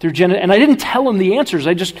 And I didn't tell him the answers.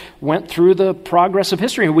 I just went through the progress of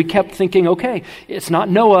history. And we kept thinking, okay, it's not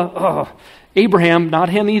Noah. Abraham, not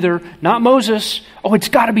him either. Not Moses. Oh, it's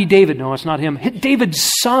got to be David. No, it's not him. David's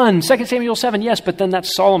son, 2 Samuel 7, yes, but then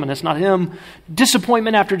that's Solomon. It's not him.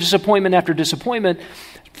 Disappointment after disappointment after disappointment.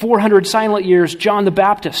 400 silent years, John the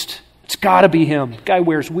Baptist. It's got to be him. Guy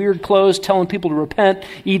wears weird clothes, telling people to repent,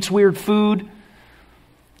 eats weird food.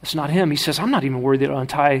 It's not him. He says, I'm not even worried that I'll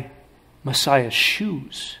untie Messiah's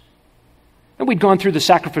shoes. And we'd gone through the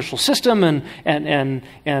sacrificial system and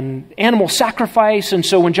animal sacrifice. And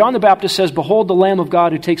so when John the Baptist says, behold the Lamb of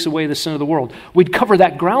God who takes away the sin of the world, we'd cover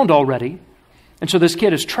that ground already. And so this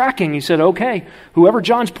kid is tracking. He said, okay, whoever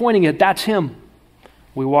John's pointing at, that's him.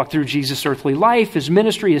 We walk through Jesus' earthly life, his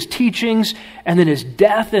ministry, his teachings, and then his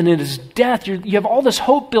death. And in his death, you have all this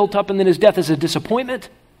hope built up, and then his death is a disappointment.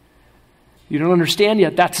 You don't understand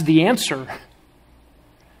yet. That's the answer.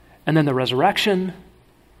 And then the resurrection,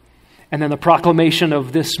 and then the proclamation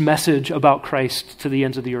of this message about Christ to the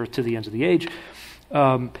ends of the earth, to the ends of the age.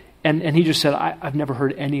 And he just said, I've never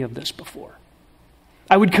heard any of this before.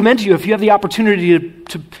 I would commend you if you have the opportunity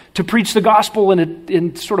to preach the gospel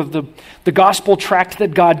in sort of the gospel tract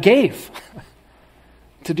that God gave,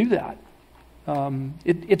 to do that.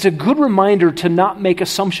 It's a good reminder to not make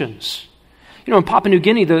assumptions. In Papua New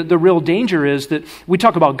Guinea, the real danger is that we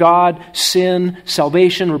talk about God, sin,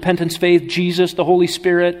 salvation, repentance, faith, Jesus, the Holy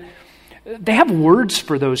Spirit. They have words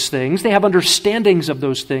for those things. They have understandings of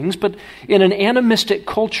those things. But in an animistic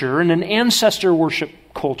culture, in an ancestor worship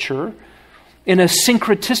culture, in a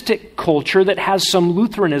syncretistic culture that has some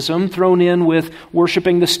Lutheranism thrown in with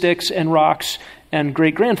worshiping the sticks and rocks and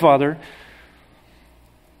great-grandfather,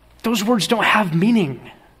 those words don't have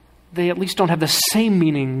meaning. They at least don't have the same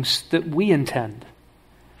meanings that we intend.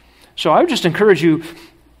 So I would just encourage you,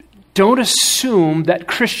 Don't assume that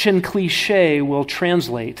Christian cliche will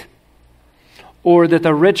translate or that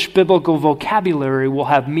the rich biblical vocabulary will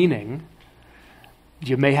have meaning.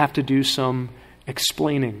 You may have to do some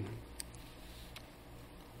explaining.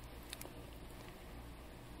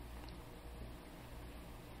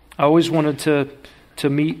 I always wanted to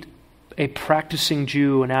meet a practicing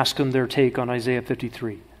Jew and ask them their take on Isaiah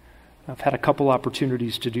 53. I've had a couple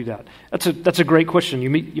opportunities to do that. That's a great question. You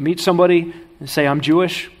meet somebody and say, "I'm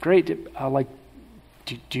Jewish." Great.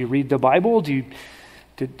 Do you read the Bible? Did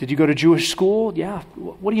you go to Jewish school? Yeah.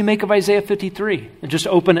 What do you make of Isaiah 53? And just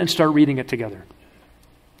open it and start reading it together.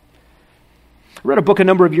 I read a book a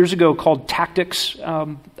number of years ago called Tactics.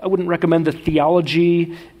 I wouldn't recommend the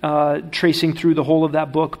theology tracing through the whole of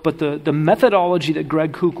that book, but the methodology that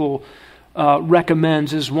Greg Kukul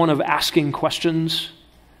recommends is one of asking questions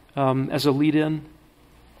as a lead-in.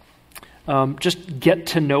 Just get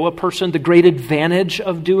to know a person. The great advantage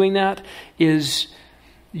of doing that is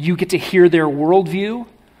you get to hear their worldview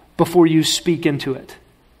before you speak into it.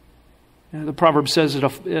 The proverb says that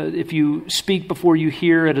if you speak before you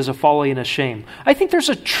hear, it is a folly and a shame. I think there's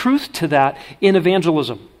a truth to that in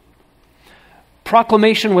evangelism.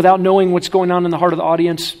 Proclamation without knowing what's going on in the heart of the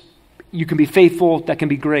audience, you can be faithful, that can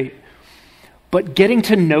be great. But getting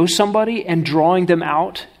to know somebody and drawing them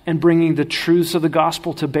out and bringing the truths of the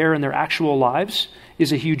gospel to bear in their actual lives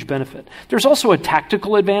is a huge benefit. There's also a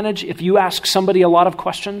tactical advantage. If you ask somebody a lot of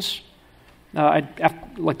questions,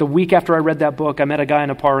 like the week after I read that book, I met a guy in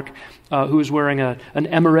a park who was wearing an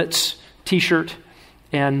Emirates t-shirt,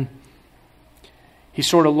 and he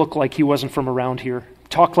sort of looked like he wasn't from around here,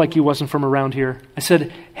 talked like he wasn't from around here. I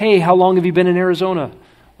said, "Hey, how long have you been in Arizona?"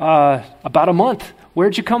 "About a month."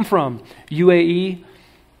 "Where'd you come from?" "UAE."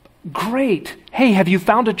 "Great. Hey, have you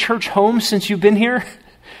found a church home since you've been here?"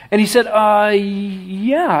 And he said,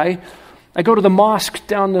 "Yeah, I go to the mosque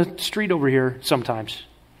down the street over here sometimes."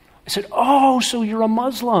 I said, "Oh, so you're a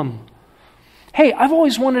Muslim. Hey, I've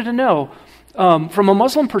always wanted to know, from a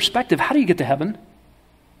Muslim perspective, how do you get to heaven?"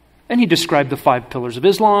 And he described the 5 pillars of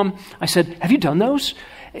Islam. I said, "Have you done those?"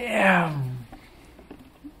 "Yeah,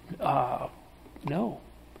 no."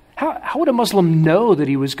 How would a Muslim know that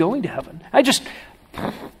he was going to heaven? I just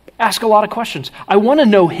ask a lot of questions. I want to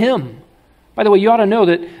know him. By the way, you ought to know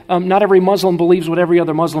that not every Muslim believes what every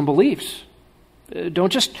other Muslim believes.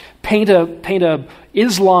 Don't just paint a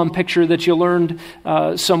Islam picture that you learned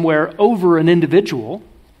somewhere over an individual.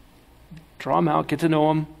 Draw him out, get to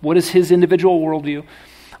know him. What is his individual worldview?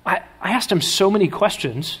 I asked him so many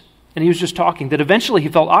questions, and he was just talking, that eventually he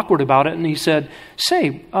felt awkward about it, and he said,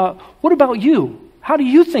 "Say, what about you? How do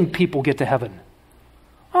you think people get to heaven?"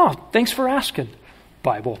 "Oh, thanks for asking."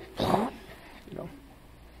 Bible.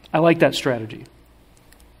 I like that strategy.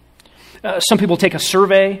 Some people take a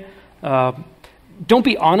survey. Don't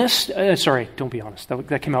be honest. Don't be honest.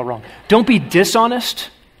 That came out wrong. Don't be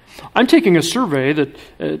dishonest. I'm taking a survey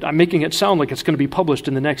that I'm making it sound like it's going to be published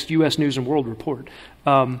in the next U.S. News and World Report.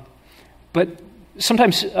 But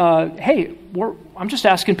sometimes, hey, I'm just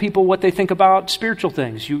asking people what they think about spiritual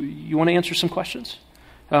things. You want to answer some questions?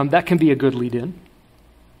 That can be a good lead-in.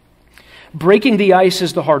 Breaking the ice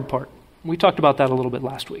is the hard part. We talked about that a little bit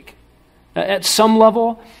last week. At some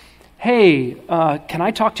level, "Hey, can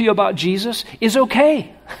I talk to you about Jesus?" is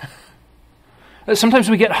okay. Sometimes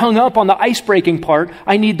we get hung up on the ice-breaking part.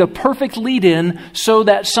 I need the perfect lead-in so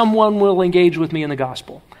that someone will engage with me in the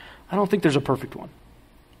gospel. I don't think there's a perfect one.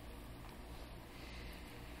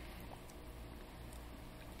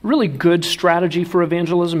 Really good strategy for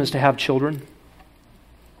evangelism is to have children.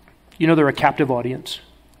 You know they're a captive audience.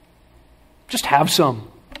 Just have some.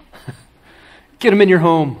 Get them in your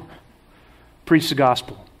home. Preach the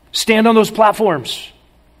gospel. Stand on those platforms.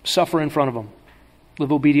 Suffer in front of them.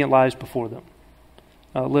 Live obedient lives before them.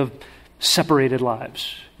 Live separated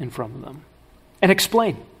lives in front of them. And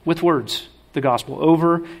explain with words the gospel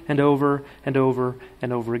over and over and over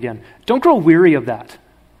and over again. Don't grow weary of that.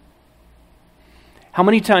 How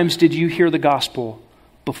many times did you hear the gospel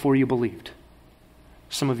before you believed?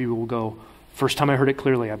 Some of you will go, "First time I heard it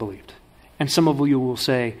clearly, I believed." And some of you will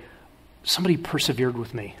say, "Somebody persevered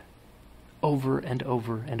with me over and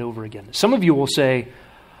over and over again." Some of you will say,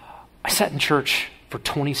 "I sat in church for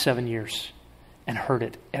 27 years and heard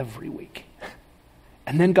it every week.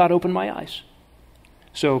 And then God opened my eyes."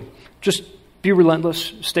 So just be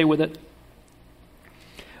relentless, stay with it.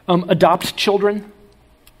 Adopt children.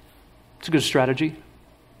 It's a good strategy.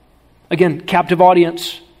 Again, captive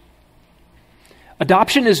audience.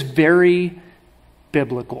 Adoption is very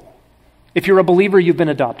biblical. If you're a believer, you've been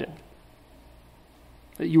adopted.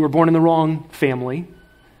 You were born in the wrong family,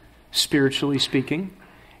 spiritually speaking,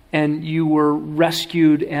 and you were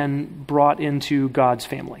rescued and brought into God's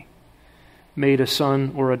family, made a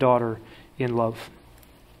son or a daughter in love.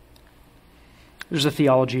 There's a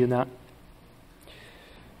theology in that.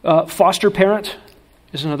 Foster parent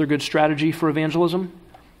is another good strategy for evangelism.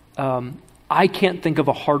 I can't think of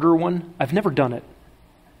a harder one. I've never done it.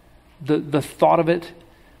 The thought of it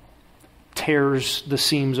tears the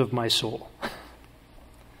seams of my soul.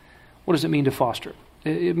 What does it mean to foster?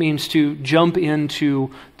 It means to jump into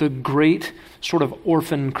the great sort of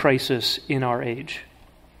orphan crisis in our age,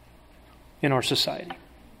 in our society.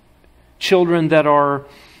 Children that are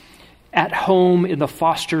at home in the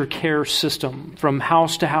foster care system, from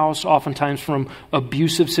house to house, oftentimes from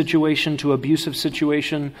abusive situation to abusive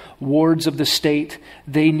situation, wards of the state.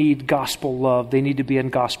 They need gospel love. They need to be in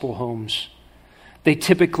gospel homes. They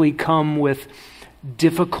typically come with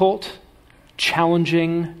difficult,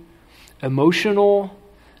 challenging, emotional,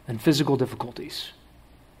 and physical difficulties.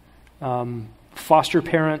 Foster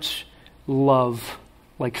parents love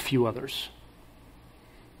like few others.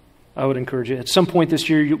 I would encourage you. At some point this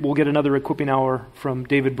year, we'll get another equipping hour from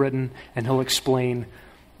David Britton, and he'll explain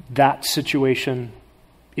that situation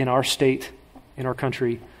in our state, in our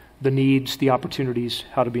country, the needs, the opportunities,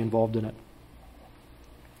 how to be involved in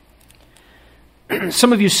it.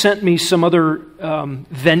 Some of you sent me some other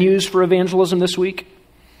venues for evangelism this week.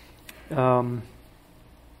 Jen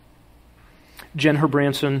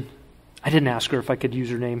Herbranson, I didn't ask her if I could use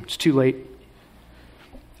her name. It's too late.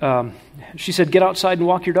 She said, get outside and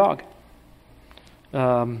walk your dog.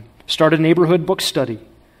 Start a neighborhood book study.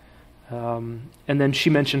 And then she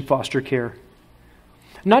mentioned foster care.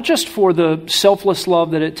 Not just for the selfless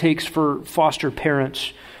love that it takes for foster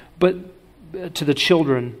parents, but to the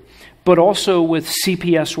children, but also with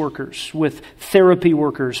CPS workers, with therapy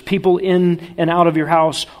workers, people in and out of your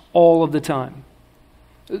house all of the time.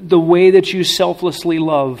 The way that you selflessly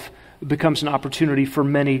love becomes an opportunity for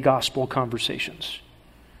many gospel conversations.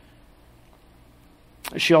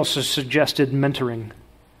 She also suggested mentoring.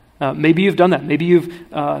 Maybe you've done that. Maybe you've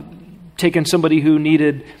taken somebody who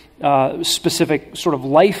needed specific sort of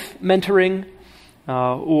life mentoring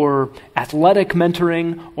or athletic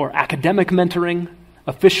mentoring or academic mentoring,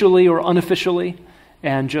 officially or unofficially,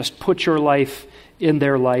 and just put your life in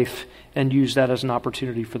their life and use that as an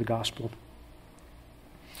opportunity for the gospel.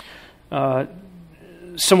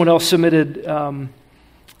 Someone else submitted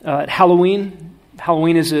Halloween.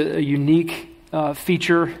 Halloween is a unique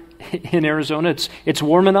feature in Arizona. It's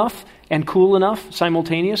warm enough and cool enough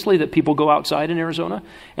simultaneously that people go outside in Arizona,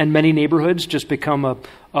 and many neighborhoods just become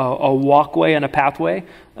a walkway and a pathway.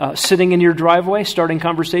 Sitting in your driveway, starting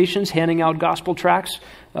conversations, handing out gospel tracts,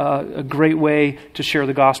 a great way to share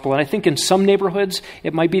the gospel. And I think in some neighborhoods,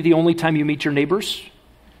 it might be the only time you meet your neighbors.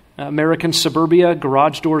 American suburbia,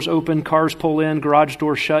 garage doors open, cars pull in, garage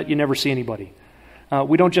doors shut, you never see anybody.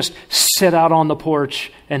 We don't just sit out on the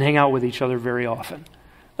porch and hang out with each other very often.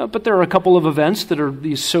 But there are a couple of events that are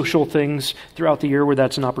these social things throughout the year where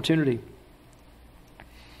that's an opportunity.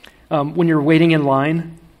 When you're waiting in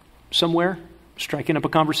line somewhere, striking up a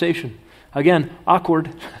conversation. Again, awkward,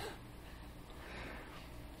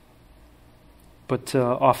 but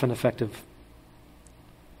often effective.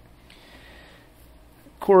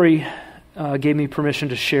 Corey gave me permission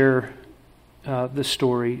to share this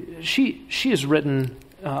story. She has written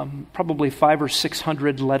probably 500 or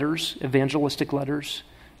 600 letters, evangelistic letters,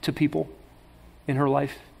 to people in her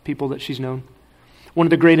life, people that she's known. One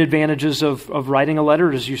of the great advantages of writing a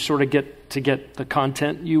letter is you sort of get the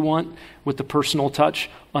content you want with the personal touch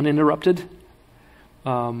uninterrupted,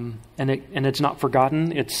 and it's not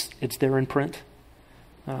forgotten. It's there in print.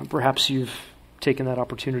 Perhaps you've taken that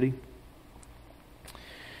opportunity.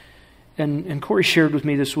 And Corey shared with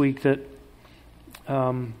me this week that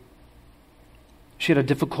she had a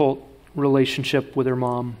difficult relationship with her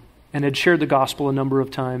mom and had shared the gospel a number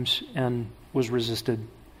of times and was resisted.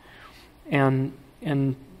 And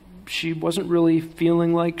she wasn't really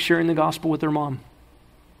feeling like sharing the gospel with her mom.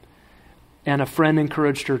 And a friend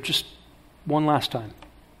encouraged her just one last time.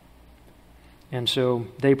 And so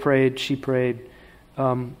they prayed, she prayed.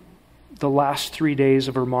 The last 3 days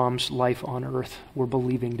of her mom's life on earth were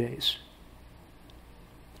believing days.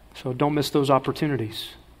 So don't miss those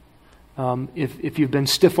opportunities. If you've been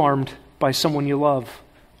stiff-armed by someone you love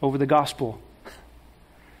over the gospel,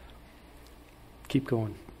 keep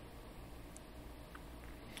going.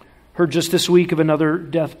 Heard just this week of another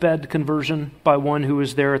deathbed conversion by one who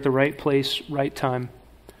was there at the right place, right time,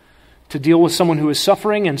 to deal with someone who was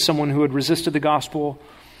suffering and someone who had resisted the gospel,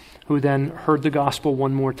 who then heard the gospel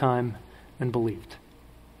one more time and believed.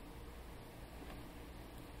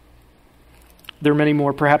 There are many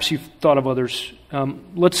more. Perhaps you've thought of others.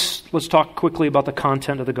 Let's talk quickly about the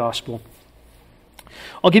content of the gospel.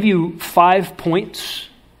 I'll give you 5 points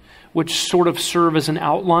which sort of serve as an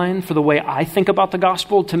outline for the way I think about the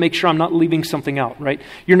gospel to make sure I'm not leaving something out, right?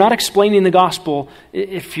 You're not explaining the gospel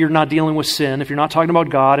if you're not dealing with sin, if you're not talking about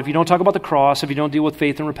God, if you don't talk about the cross, if you don't deal with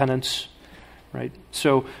faith and repentance, right?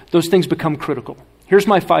 So those things become critical. Here's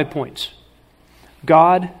my 5 points.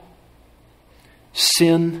 God,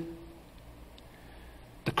 sin,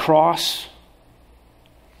 the cross,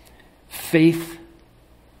 faith,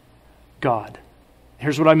 God.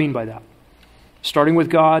 Here's what I mean by that. Starting with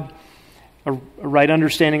God, a right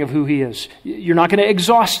understanding of who He is. You're not going to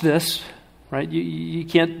exhaust this, right? You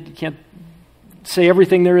can't say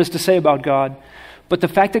everything there is to say about God. But the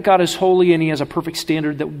fact that God is holy and He has a perfect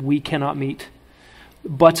standard that we cannot meet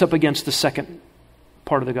butts up against the second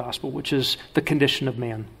part of the gospel, which is the condition of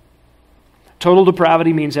man. Total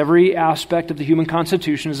depravity means every aspect of the human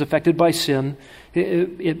constitution is affected by sin.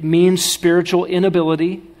 It means spiritual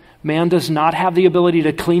inability. Man does not have the ability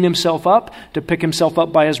to clean himself up, to pick himself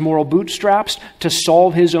up by his moral bootstraps, to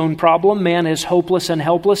solve his own problem. Man is hopeless and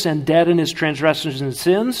helpless and dead in his transgressions and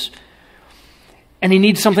sins. And he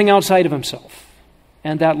needs something outside of himself.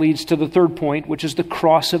 And that leads to the third point, which is the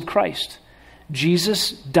cross of Christ.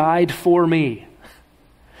 Jesus died for me.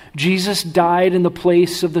 Jesus died in the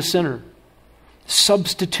place of the sinner.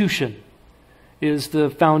 Substitution is the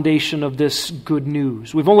foundation of this good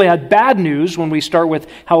news. We've only had bad news when we start with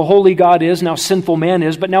how holy God is and how sinful man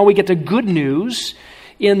is, but now we get to good news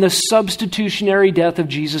in the substitutionary death of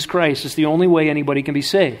Jesus Christ. It's the only way anybody can be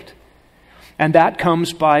saved. And that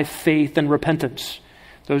comes by faith and repentance.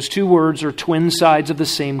 Those two words are twin sides of the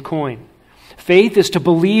same coin. Faith is to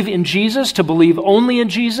believe in Jesus, to believe only in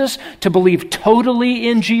Jesus, to believe totally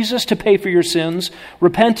in Jesus to pay for your sins.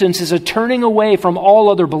 Repentance is a turning away from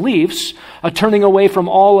all other beliefs, a turning away from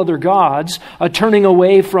all other gods, a turning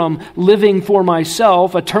away from living for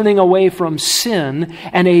myself, a turning away from sin,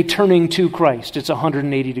 and a turning to Christ. It's a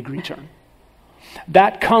 180-degree turn.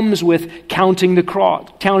 That comes with counting the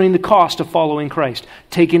cost of following Christ,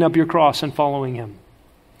 taking up your cross and following Him.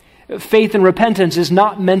 Faith and repentance is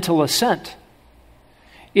not mental assent.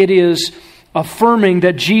 It is affirming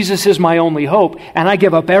that Jesus is my only hope, and I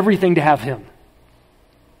give up everything to have Him.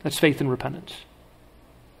 That's faith and repentance.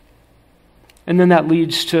 And then that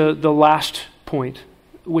leads to the last point,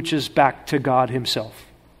 which is back to God Himself.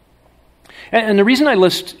 And the reason I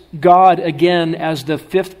list God again as the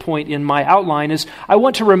fifth point in my outline is I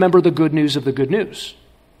want to remember the good news of the good news.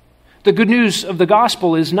 The good news of the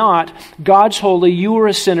gospel is not God's holy, you are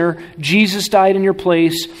a sinner, Jesus died in your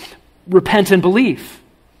place, repent and believe.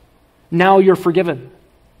 Now you're forgiven.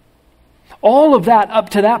 All of that up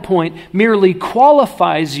to that point merely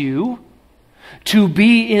qualifies you to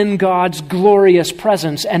be in God's glorious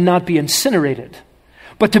presence and not be incinerated,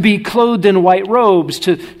 but to be clothed in white robes,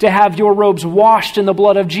 to have your robes washed in the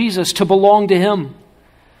blood of Jesus, to belong to Him,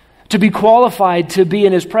 to be qualified to be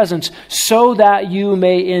in His presence so that you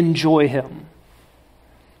may enjoy Him.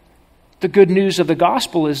 The good news of the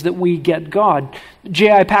gospel is that we get God.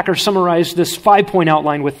 J.I. Packer summarized this 5-point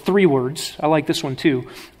outline with 3 words. I like this one too.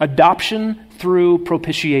 Adoption through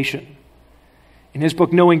propitiation. In his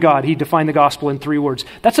book, Knowing God, he defined the gospel in 3 words.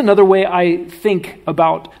 That's another way I think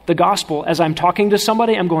about the gospel. As I'm talking to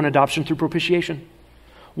somebody, I'm going adoption through propitiation.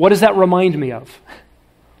 What does that remind me of?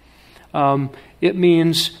 It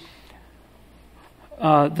means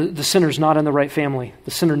the sinner's not in the right family.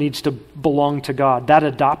 The sinner needs to belong to God. That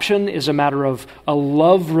adoption is a matter of a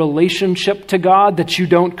love relationship to God that you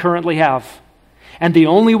don't currently have. And the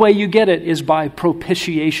only way you get it is by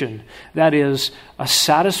propitiation. That is a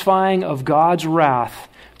satisfying of God's wrath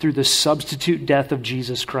through the substitute death of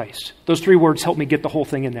Jesus Christ. Those 3 words help me get the whole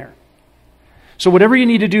thing in there. So whatever you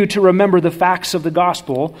need to do to remember the facts of the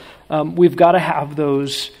gospel, we've got to have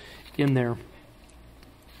those in there.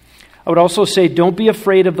 I would also say don't be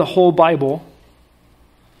afraid of the whole Bible.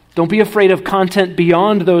 Don't be afraid of content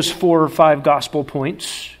beyond those 4 or 5 gospel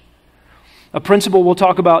points. A principle we'll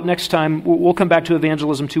talk about next time, we'll come back to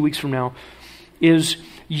evangelism 2 weeks from now, is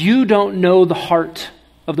you don't know the heart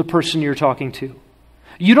of the person you're talking to.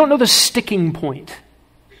 You don't know the sticking point.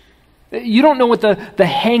 You don't know what the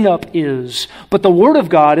hang-up is. But the Word of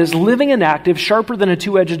God is living and active, sharper than a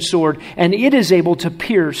 2-edged sword, and it is able to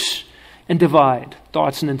pierce and divide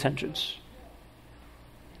thoughts and intentions.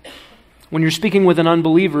 When you're speaking with an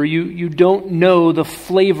unbeliever, you don't know the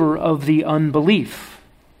flavor of the unbelief.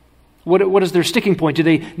 What is their sticking point? Do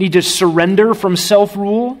they need to surrender from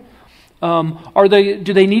self-rule?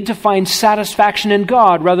 Do they need to find satisfaction in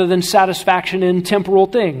God rather than satisfaction in temporal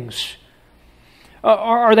things?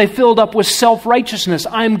 Are they filled up with self-righteousness?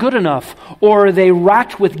 I'm good enough. Or are they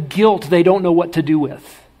racked with guilt they don't know what to do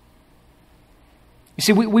with? You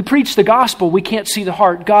see, we preach the gospel. We can't see the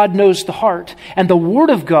heart. God knows the heart. And the Word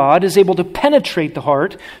of God is able to penetrate the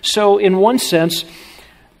heart. So in one sense,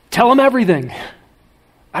 tell them everything.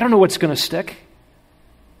 I don't know what's going to stick.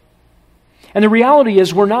 And the reality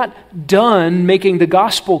is we're not done making the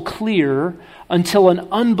gospel clear until an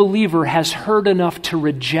unbeliever has heard enough to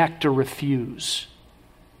reject or refuse.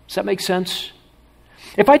 Does that make sense?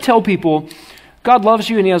 If I tell people, God loves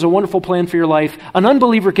you and He has a wonderful plan for your life, an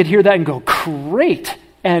unbeliever could hear that and go, great,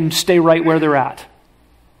 and stay right where they're at.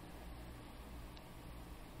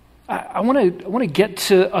 I want to get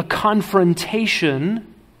to a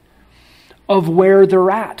confrontation of where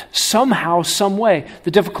they're at, somehow, some way.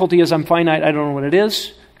 The difficulty is I'm finite, I don't know what it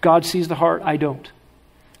is. God sees the heart, I don't.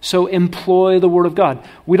 So employ the Word of God.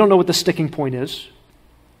 We don't know what the sticking point is.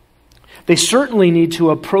 They certainly need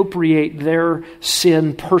to appropriate their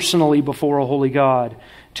sin personally before a holy God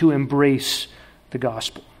to embrace the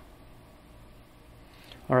gospel.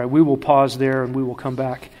 All right, we will pause there and we will come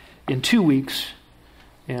back in 2 weeks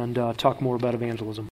and talk more about evangelism.